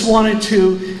 But I just wanted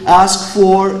to ask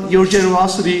for your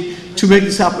generosity to make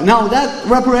this happen. Now, that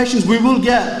reparations we will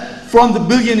get from the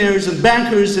billionaires and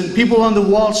bankers and people on the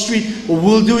Wall Street, but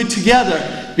we'll do it together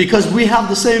because we have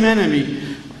the same enemy.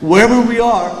 Wherever we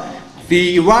are,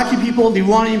 the Iraqi people, the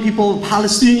Iranian people, the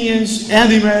Palestinians,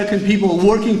 and the American people,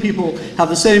 working people, have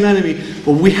the same enemy.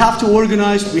 But we have to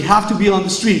organize, we have to be on the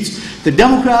streets. The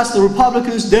Democrats, the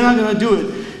Republicans, they're not going to do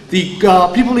it. The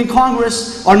people in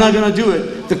Congress are not going to do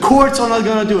it. The courts are not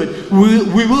going to do it.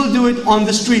 We will do it on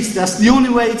the streets. That's the only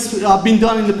way it's been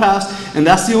done in the past, and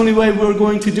that's the only way we're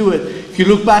going to do it. If you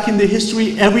look back in the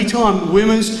history, every time,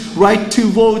 women's right to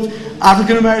vote,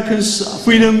 African Americans'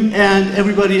 freedom, and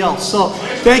everybody else. So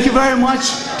thank you very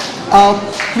much.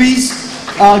 Please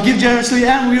give generously,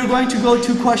 and we are going to go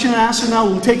to question and answer now.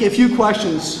 We'll take a few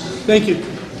questions. Thank you.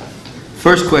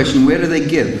 First question, where do they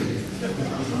give?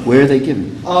 Where are they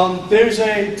giving? There's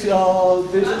a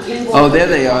table. Oh, there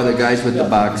they are, the guys with the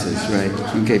boxes, right.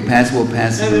 Okay, we'll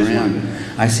pass them around.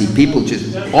 I see people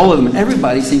just, all of them,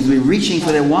 everybody seems to be reaching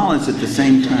for their wallets at the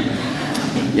same time.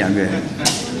 Yeah, go ahead.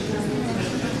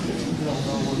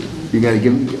 You got to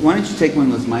give. Why don't you take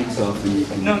one of those mics off and you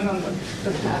can. No.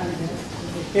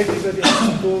 Everybody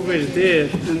has to go over there,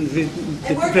 and we're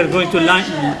going to line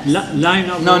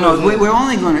up. No. We're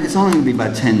only going to. It's only going to be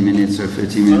about 10 minutes or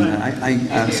 15 minutes.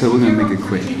 Right. So we're going to make it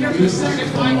quick.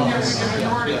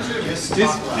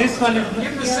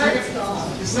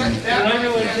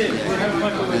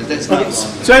 This one.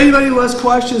 So anybody who has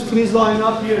questions, please line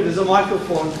up here. There's a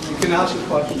microphone. You can ask your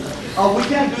question. We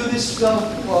can't do this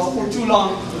for too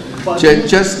long.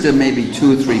 Just maybe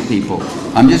 2 or 3 people.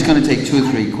 I'm just going to take 2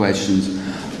 or 3 questions.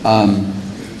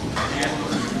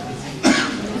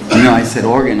 I said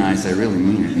organized. I really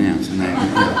mean it now. So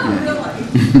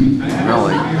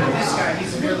really.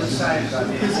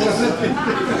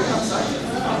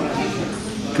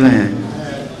 Go ahead.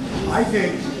 I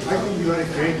think you are a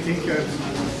great thinker.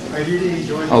 I really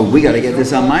enjoyed it. Oh, we got to get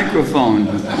this on microphone.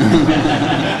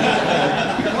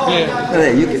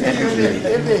 There, you can actually.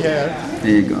 If they have.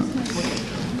 There you go.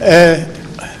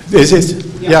 This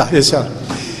is, yeah, this one.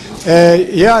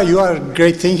 Yeah, you are a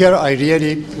great thinker. I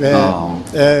really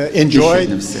enjoyed. You shouldn't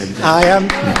have said that. I am.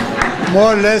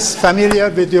 more or less familiar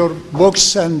with your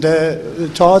books and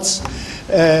thoughts.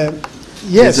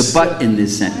 Yes. There's a but in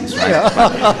this sentence, right?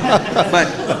 Yeah. But,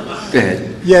 go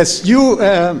ahead. Yes, you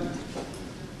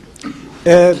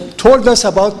told us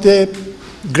about the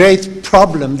great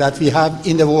problem that we have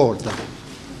in the world.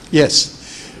 Yes.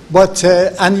 But,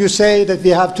 and you say that we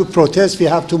have to protest, we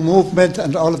have to movement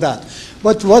and all of that.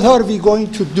 But what are we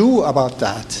going to do about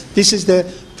that? This is the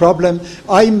problem.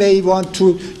 I may want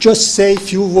to just say a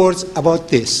few words about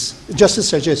this, just a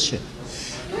suggestion.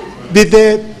 With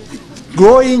the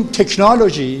growing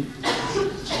technology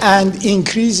and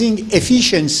increasing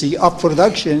efficiency of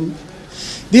production,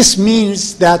 this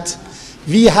means that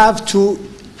we have to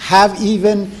have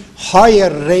even higher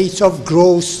rates of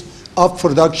growth of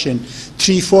production.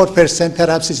 3–4%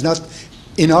 perhaps is not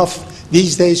enough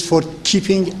these days for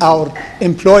keeping our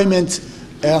employment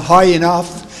high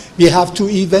enough. We have to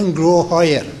even grow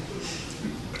higher.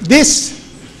 This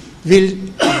will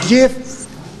give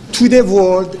to the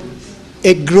world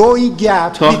a growing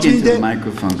gap Talk between into the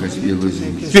microphone because you're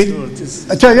losing me. It's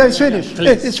finished.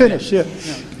 It's finished. Yeah.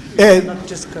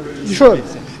 Sure.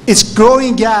 It's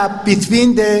growing gap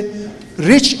between the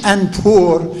rich and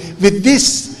poor with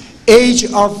this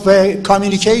age of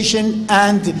communication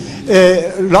and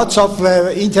lots of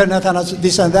internet and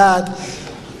this and that.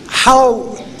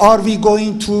 How are we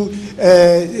going to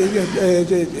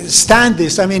stand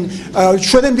this? I mean,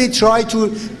 shouldn't we try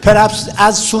to perhaps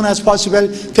as soon as possible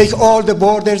take all the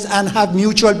borders and have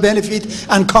mutual benefit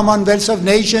and commonwealth of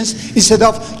nations instead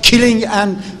of killing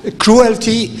and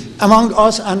cruelty among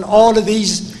us and all of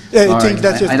these things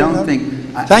that I don't think.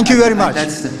 Thank you very much.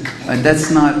 That's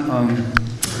not.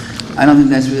 I don't think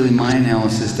that's really my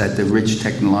analysis that the rich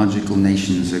technological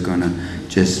nations are going to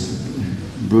just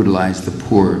brutalize the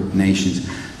poor nations.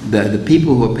 The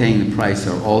people who are paying the price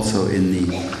are also in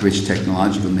the rich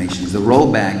technological nations. The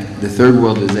rollback, the third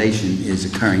worldization is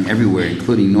occurring everywhere,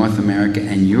 including North America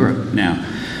and Europe now.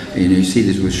 You see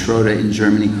this with Schroeder in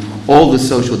Germany. All the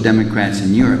social democrats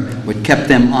in Europe, what kept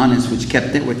them honest, what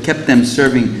kept them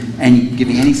serving and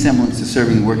giving any semblance to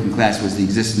serving the working class was the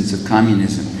existence of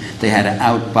communism. They had to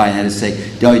had to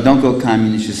say, don't go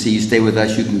communist, you stay with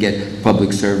us, you can get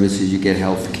public services, you get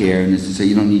health care, and so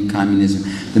you don't need communism.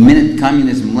 The minute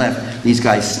communism left, these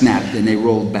guys snapped and they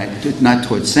rolled back, not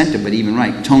towards center, but even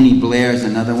right. Tony Blair's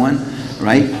another one,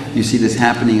 right? You see this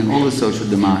happening in all the social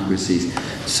democracies.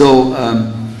 So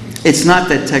it's not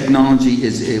that technology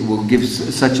will give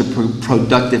such a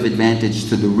productive advantage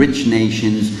to the rich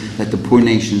nations that the poor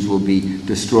nations will be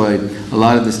destroyed. A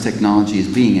lot of this technology is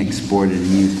being exported and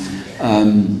used.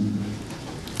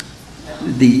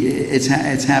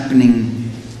 It's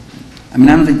happening. I mean,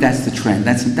 I don't think that's the trend.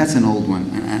 That's an old one,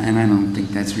 and I don't think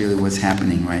that's really what's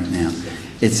happening right now.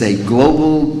 It's a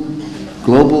global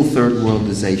third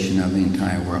worldization of the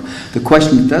entire world. The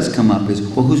question that does come up is,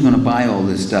 well, who's going to buy all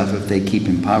this stuff if they keep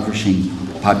impoverishing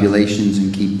populations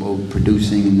and keep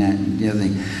producing and that and the other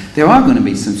thing? There are going to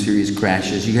be some serious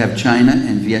crashes. You have China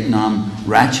and Vietnam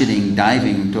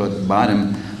diving toward the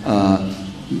bottom,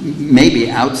 maybe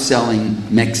outselling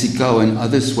Mexico and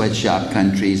other sweatshop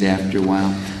countries after a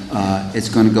while. It's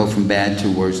going to go from bad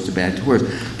to worse to bad to worse.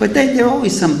 But there are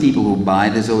always some people who buy.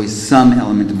 There's always some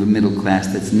element of a middle class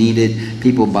that's needed.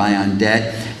 People buy on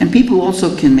debt. And people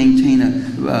also can maintain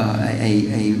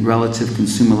a relative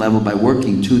consumer level by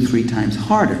working 2-3 times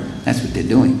harder. That's what they're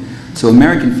doing. So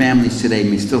American families today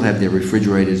may still have their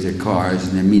refrigerators, their cars,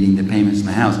 and they're meeting the payments in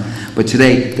the house. But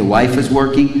today, the wife is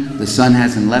working, the son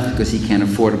hasn't left because he can't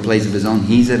afford a place of his own.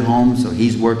 He's at home, so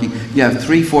he's working. You have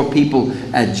 3-4 people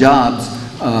at jobs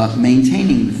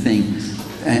maintaining the thing.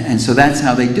 And so that's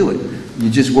how they do it. You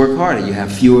just work harder. You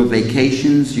have fewer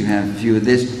vacations, you have fewer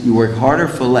this, you work harder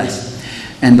for less.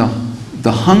 And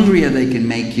the hungrier they can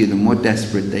make you, the more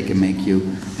desperate they can make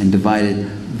you and divided,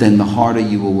 then the harder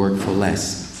you will work for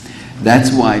less.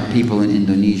 That's why people in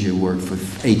Indonesia work for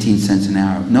 18 cents an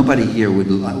hour. Nobody here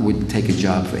would take a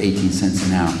job for 18 cents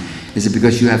an hour. Is it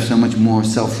because you have so much more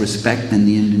self-respect than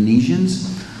the Indonesians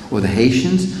or the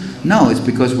Haitians? No, it's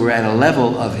because we're at a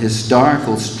level of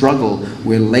historical struggle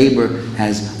where labor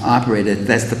has operated.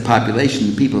 That's the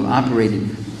population, the people have operated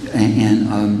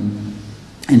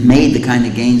and made the kind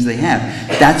of gains they have.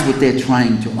 That's what they're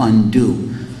trying to undo.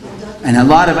 And a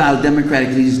lot of our democratic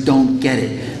leaders don't get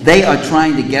it. They are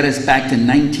trying to get us back to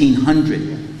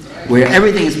 1900, where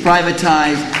everything is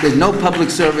privatized, there's no public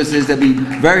services, there'll be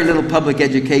very little public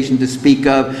education to speak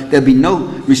of, there'll be no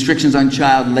restrictions on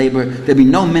child labor, there'll be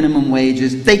no minimum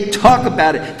wages. They talk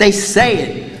about it, they say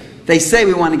it. They say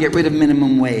we want to get rid of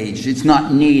minimum wage. It's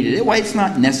not needed. Why, it's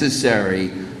not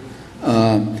necessary.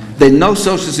 There's no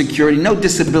Social Security, no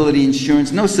disability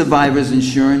insurance, no survivor's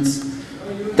insurance.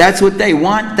 That's what they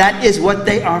want. That is what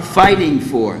they are fighting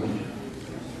for.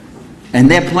 And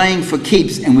they're playing for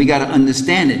keeps, and we got to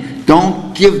understand it.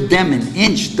 Don't give them an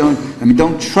inch.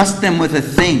 Don't trust them with a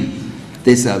thing.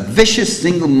 There's a vicious,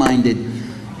 single-minded,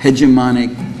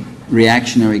 hegemonic,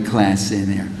 reactionary class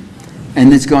in there.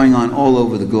 And it's going on all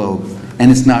over the globe. And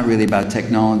it's not really about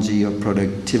technology or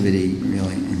productivity,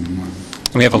 really, anymore.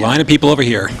 We have a line of people over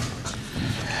here.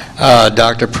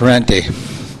 Dr. Parenti.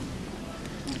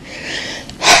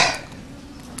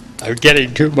 I'm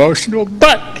getting too emotional,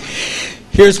 but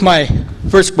here's my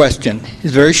first question.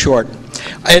 It's very short.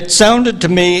 It sounded to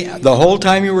me the whole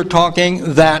time you were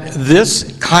talking that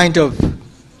this kind of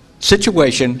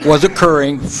situation was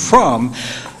occurring from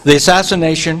the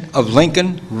assassination of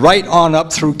Lincoln right on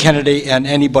up through Kennedy and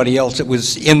anybody else that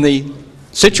was in the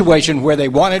situation where they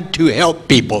wanted to help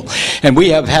people. And we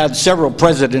have had several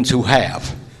presidents who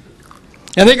have.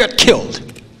 And they got killed.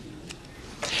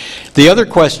 The other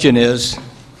question is,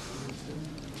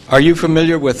 are you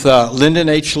familiar with Lyndon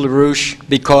H. LaRouche?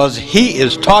 Because he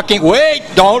is talking, wait,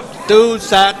 don't do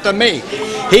that to me.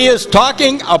 He is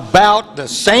talking about the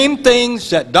same things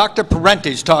that Dr.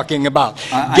 Parenti is talking about.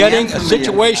 Getting a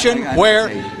situation where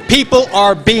people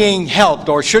are being helped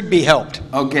or should be helped.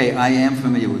 Okay, I am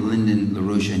familiar with Lyndon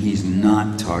LaRouche, and he's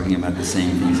not talking about the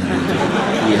same things that I'm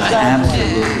doing. He is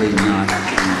absolutely not.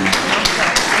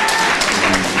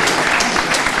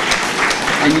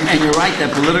 And you're right,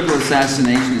 that political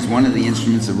assassination is one of the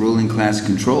instruments of ruling class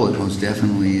control. It most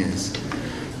definitely is.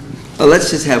 Let's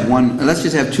just have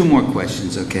two more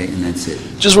questions, okay, and that's it.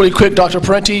 Just really quick, Dr.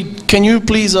 Parenti, can you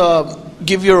please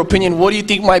give your opinion? What do you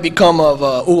think might become of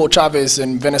Hugo Chavez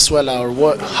in Venezuela, or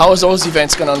what? How is those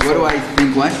events going to unfold? What do I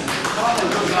think? What?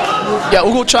 Yeah,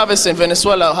 Hugo Chavez in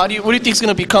Venezuela. What do you think is going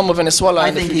to become of Venezuela?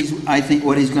 I think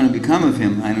what is going to become of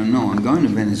him, I don't know. I'm going to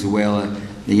Venezuela at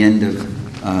the end of.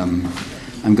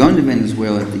 I'm going to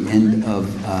Venezuela at the end of.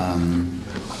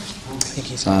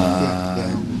 I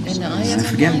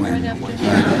forget when.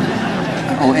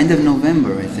 End of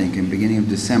November, I think, and beginning of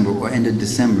December, or end of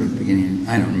December, beginning.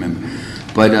 I don't remember,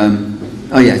 but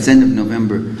it's end of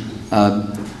November.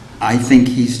 I think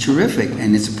he's terrific,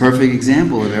 and it's a perfect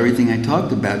example of everything I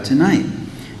talked about tonight.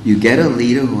 You get a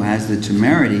leader who has the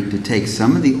temerity to take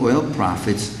some of the oil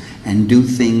profits and do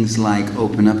things like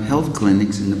open up health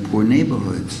clinics in the poor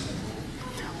neighborhoods,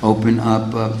 open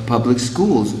up public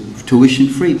schools,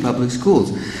 tuition-free public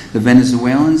schools. The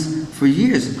Venezuelans, for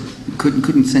years,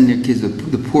 couldn't send their kids.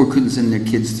 The poor couldn't send their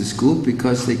kids to school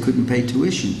because they couldn't pay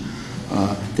tuition.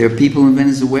 There are people in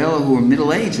Venezuela who are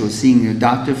middle-aged who are seeing their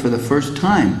doctor for the first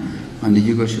time under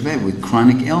Hugo Chavez with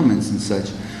chronic ailments and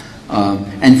such.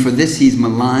 And for this, he's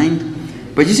maligned.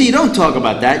 But you see, you don't talk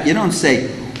about that. You don't say,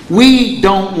 we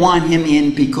don't want him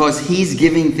in because he's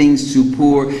giving things to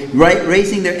poor, right?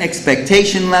 Raising their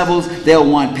expectation levels. They'll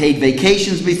want paid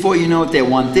vacations before you know it. They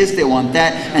want this, they want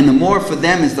that. And the more for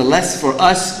them is the less for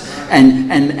us. And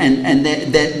then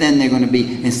they're going to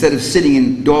be, instead of sitting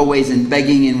in doorways and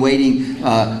begging and waiting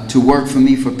to work for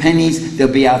me for pennies,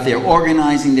 they'll be out there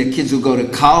organizing. Their kids will go to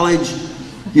college.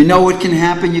 You know what can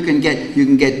happen? You can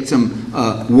get some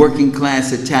working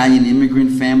class Italian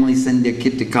immigrant family, send their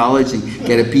kid to college and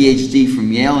get a PhD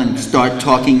from Yale and start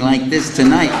talking like this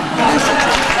tonight. And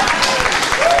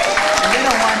they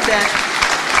don't want that.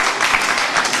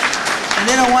 And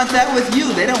they don't want that with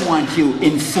you. They don't want you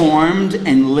informed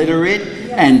and literate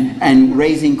and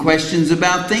raising questions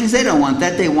about things. They don't want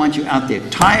that. They want you out there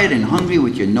tired and hungry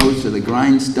with your nose to the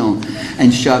grindstone.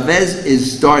 And Chavez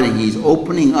is starting. He's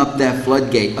opening up that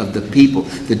floodgate of the people.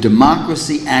 The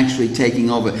democracy actually taking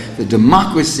over. The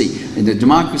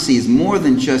democracy is more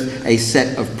than just a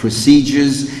set of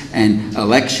procedures and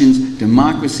elections.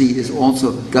 Democracy is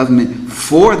also government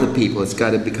for the people. It's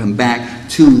got to come back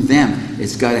to them.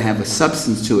 It's got to have a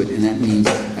substance to it, and that means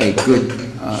a good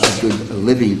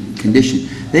living condition.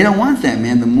 They don't want that,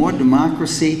 man. The more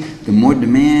democracy, the more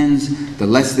demands, the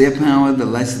less their power, the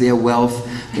less their wealth,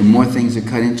 the more things are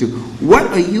cut into.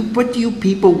 What do you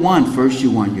people want? First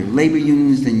you want your labor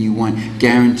unions, then you want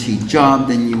guaranteed job,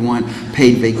 then you want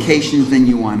paid vacations, then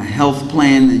you want a health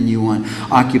plan, then you want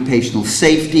occupational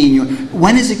safety.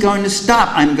 When is it going to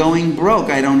stop? I'm going broke.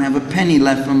 I don't have a penny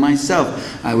left for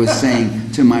myself. I was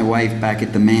saying to my wife back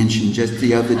at the mansion just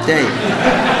the other day.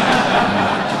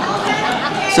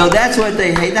 So that's what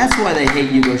they hate. That's why they hate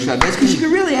Hugo Chavez, because you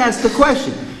could really ask the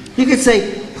question. You could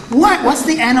say, what's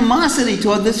the animosity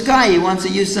toward this guy? He wants to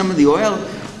use some of the oil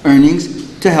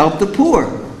earnings to help the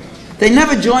poor. They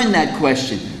never join that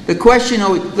question. The question,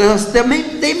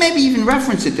 they maybe even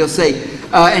reference it. They'll say,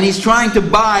 And he's trying to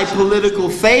buy political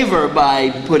favor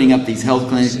by putting up these health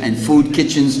clinics and food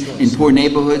kitchens in poor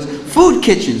neighborhoods. Food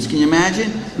kitchens, can you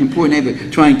imagine? In poor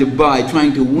neighborhoods, trying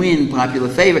to win popular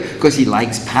favor because he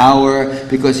likes power,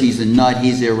 because he's a nut,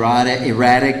 he's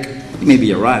erratic. He may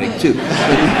be erotic too.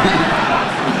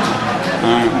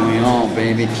 Aren't we all,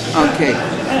 baby? Okay,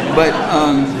 but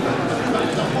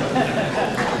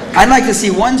I'd like to see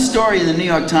one story in the New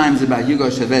York Times about Hugo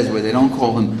Chavez where they don't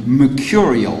call him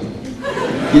mercurial.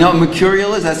 You know what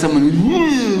mercurial is? That's someone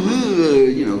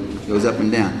who, goes up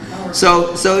and down.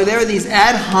 So there are these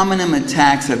ad hominem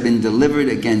attacks have been delivered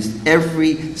against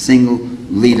every single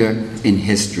leader in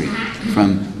history,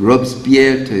 from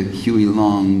Robespierre to Huey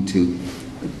Long to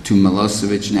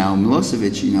Milosevic. Now,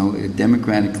 Milosevic, a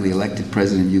democratically elected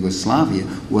president of Yugoslavia,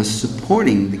 was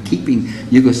supporting keeping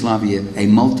Yugoslavia a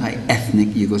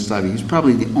multi-ethnic Yugoslavia. He was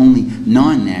probably the only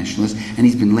non-nationalist, and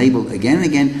he's been labeled again and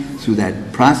again through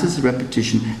that process of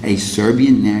repetition a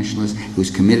Serbian nationalist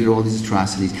who's committed all these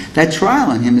atrocities. That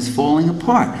trial on him is falling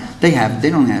apart. They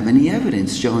don't have any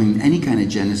evidence showing any kind of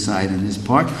genocide on his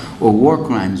part, or war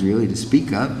crimes really to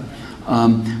speak of.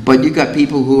 But you've got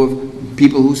people who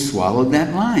swallowed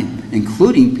that line,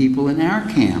 including people in our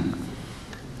camp.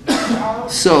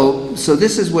 So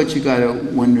this is what you got to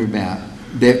wonder about.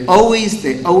 They always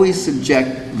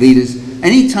subject leaders.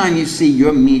 Anytime you see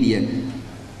your media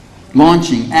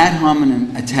launching ad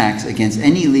hominem attacks against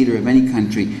any leader of any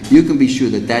country, you can be sure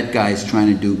that that guy is trying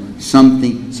to do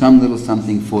something, some little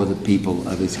something for the people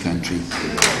of his country.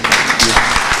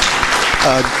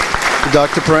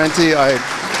 Dr. Parenti,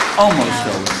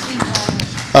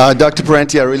 Dr.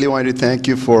 Parenti, I really want to thank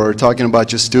you for talking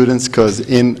about your students, because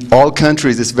in all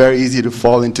countries it's very easy to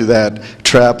fall into that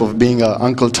trap of being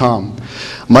Uncle Tom.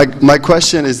 My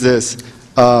question is this.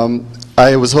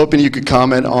 I was hoping you could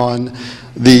comment on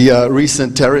the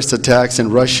recent terrorist attacks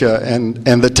in Russia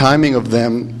and the timing of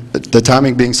them, the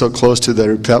timing being so close to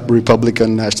the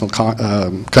Republican National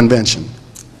Convention.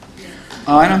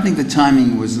 I don't think the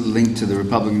timing was linked to the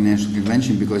Republican National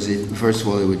Convention because, first of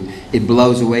all, it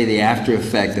blows away the after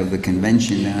effect of the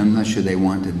convention, and I'm not sure they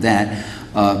wanted that.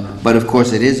 But of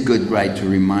course, it is good, right, to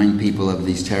remind people of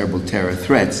these terrible terror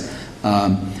threats.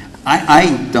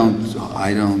 I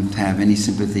don't have any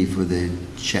sympathy for the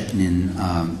Chechen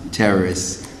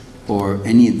terrorists or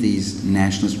any of these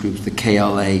nationalist groups. The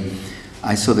KLA,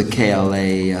 I saw the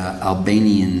KLA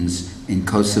Albanians in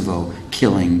Kosovo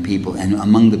killing people, and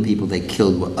among the people they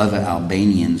killed were other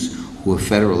Albanians who were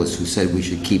federalists who said we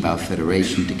should keep our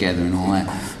federation together and all that,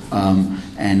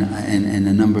 and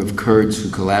a number of Kurds who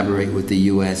collaborate with the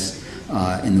U.S.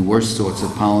 In the worst sorts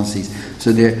of policies.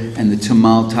 So and the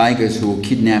Tamil Tigers who were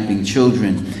kidnapping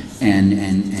children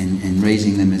and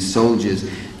raising them as soldiers.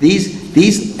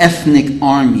 These ethnic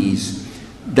armies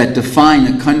that define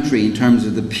a country in terms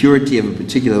of the purity of a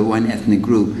particular one ethnic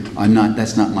group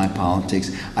that's not my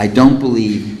politics. I don't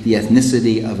believe the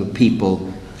ethnicity of a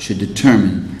people should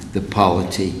determine the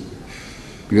polity.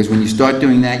 Because when you start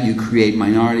doing that, you create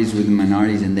minorities within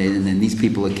minorities, and then these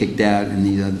people are kicked out, and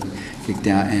these are kicked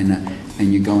out, and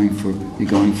you're going for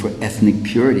ethnic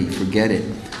purity. Forget it.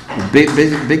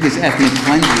 The biggest ethnic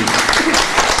cleansers.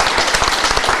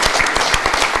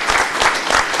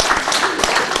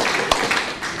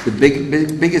 The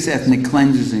biggest ethnic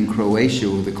cleansers in Croatia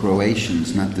were the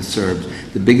Croatians, not the Serbs.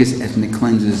 The biggest ethnic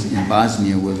cleansers in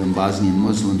Bosnia were the Bosnian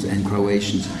Muslims and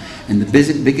Croatians. And the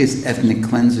biggest ethnic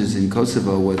cleansers in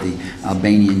Kosovo were the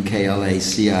Albanian KLA,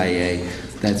 CIA.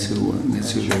 That's who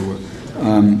they were.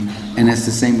 And that's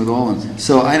the same with all of them.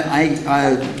 So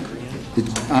I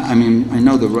mean, I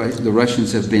know the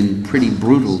Russians have been pretty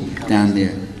brutal down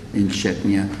there in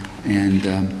Chechnya, and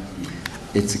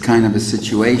it's a kind of a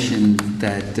situation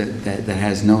that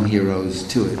has no heroes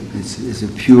to it. It's a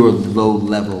pure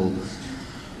low-level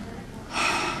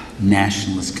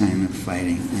nationalist kind of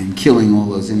fighting and killing all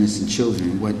those innocent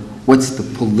children. What's the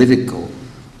political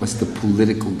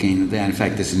gain of that? In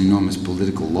fact, there's an enormous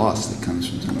political loss that comes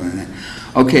from something like that.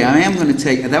 Okay, I am going to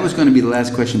take, that was going to be the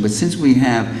last question, but since we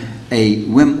have a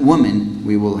woman,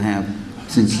 we will have,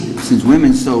 since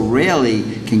women so rarely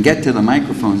can get to the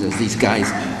microphones as these guys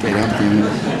get up there. Go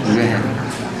ahead.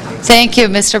 Thank you,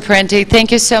 Mr. Parenti.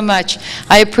 Thank you so much.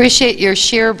 I appreciate your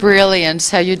sheer brilliance,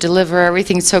 how you deliver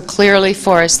everything so clearly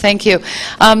for us. Thank you.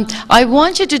 I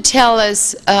want you to tell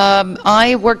us,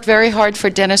 I worked very hard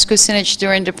for Dennis Kucinich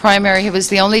during the primary. He was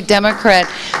the only Democrat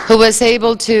who was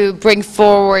able to bring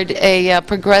forward a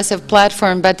progressive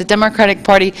platform, but the Democratic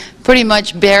Party pretty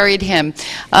much buried him.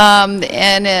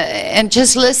 And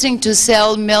just listening to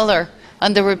Sel Miller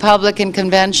on the Republican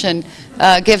convention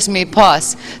gives me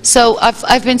pause. So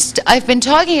I've been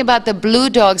talking about the blue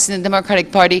dogs in the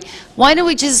Democratic Party. Why don't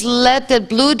we just let the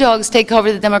blue dogs take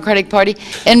over the Democratic Party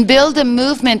and build a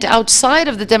movement outside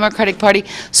of the Democratic Party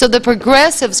so the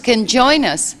progressives can join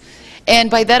us?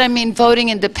 And by that I mean voting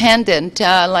independent,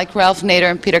 like Ralph Nader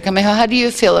and Peter Camejo. How do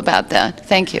you feel about that?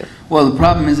 Thank you. Well, the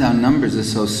problem is our numbers are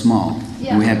so small.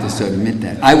 Yeah. And we have to sort of admit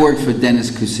that. I worked for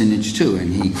Dennis Kucinich too,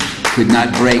 and he could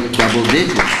not break double digits,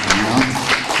 you know?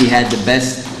 He had the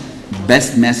best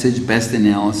message, best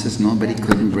analysis. Nobody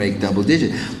couldn't break double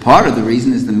digit. Part of the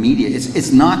reason is the media.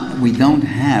 It's not, we don't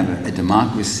have a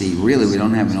democracy, really. We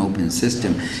don't have an open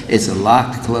system. It's a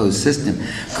locked, closed system.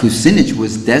 Kucinich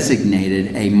was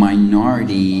designated a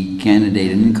minority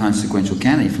candidate, an inconsequential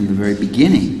candidate from the very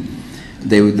beginning.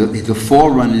 The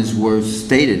forerunners were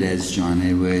stated as John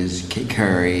Edwards,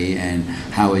 Kerry, and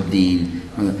Howard Dean.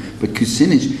 But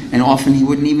Kucinich, and often he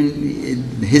wouldn't even,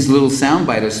 his little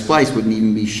soundbite or splice wouldn't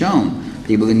even be shown.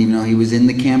 People didn't even know he was in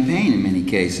the campaign in many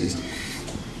cases.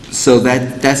 So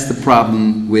that's the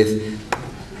problem with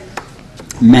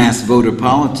mass voter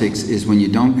politics, is when you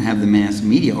don't have the mass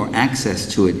media or access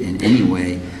to it in any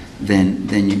way, then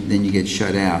you get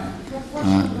shut out.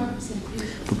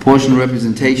 Proportional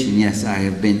representation, yes, I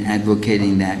have been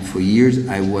advocating that for years.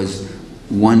 I was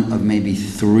one of maybe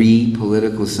 3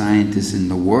 political scientists in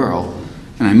the world,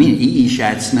 and I mean E.E.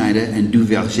 Schatzsnyder and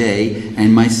Duverger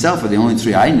and myself are the only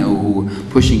 3 I know who were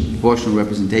pushing proportional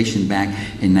representation back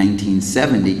in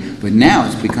 1970, but now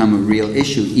it's become a real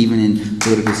issue even in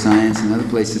political science and other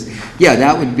places. Yeah,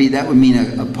 that would mean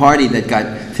a party that got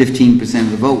 15%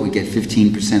 of the vote would get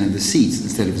 15% of the seats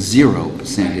instead of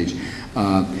 0%.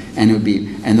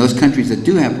 And those countries that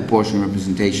do have proportional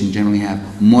representation generally have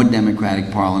more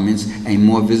democratic parliaments, a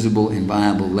more visible and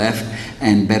viable left,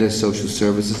 and better social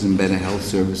services and better health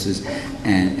services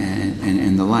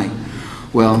and the like.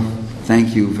 Well,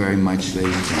 thank you very much,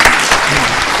 ladies and gentlemen.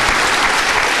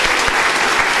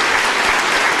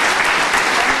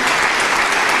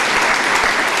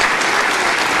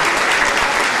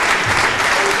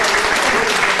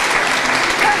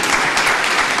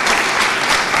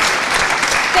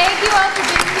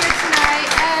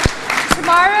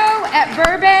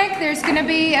 Burbank, there's going to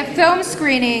be a film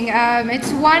screening.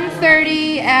 It's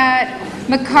 1:30 at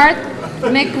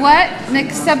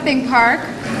McSomething Park.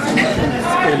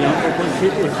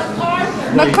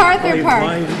 MacArthur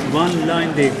Park. One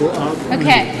line they go out.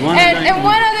 Okay. And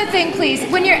one other thing, please.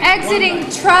 When you're exiting,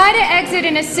 try to exit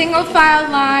in a single file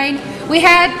line. We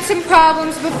had some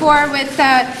problems before with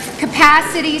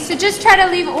capacity, so just try to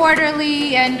leave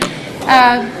orderly and.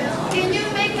 Can you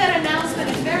make that announcement?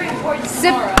 It's very important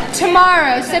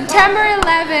tomorrow, September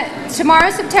 11th. Tomorrow,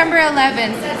 September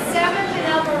 11th. It's at 7th and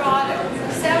Alvarado.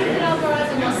 7th and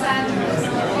Alvarado, Los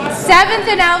Angeles. 7th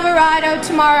and Alvarado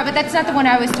tomorrow, but that's not the one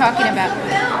I was talking about.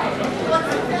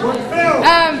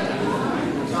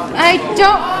 I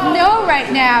don't know right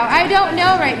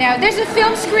now. There's a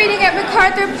film screening at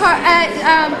MacArthur at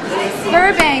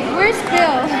Burbank. Where's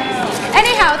Bill?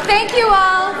 Anyhow, thank you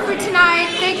all for tonight.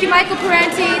 Thank you, Michael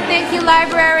Parenti. Thank you,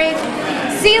 library.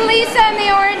 See Lisa in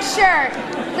the orange shirt.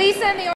 Lisa in the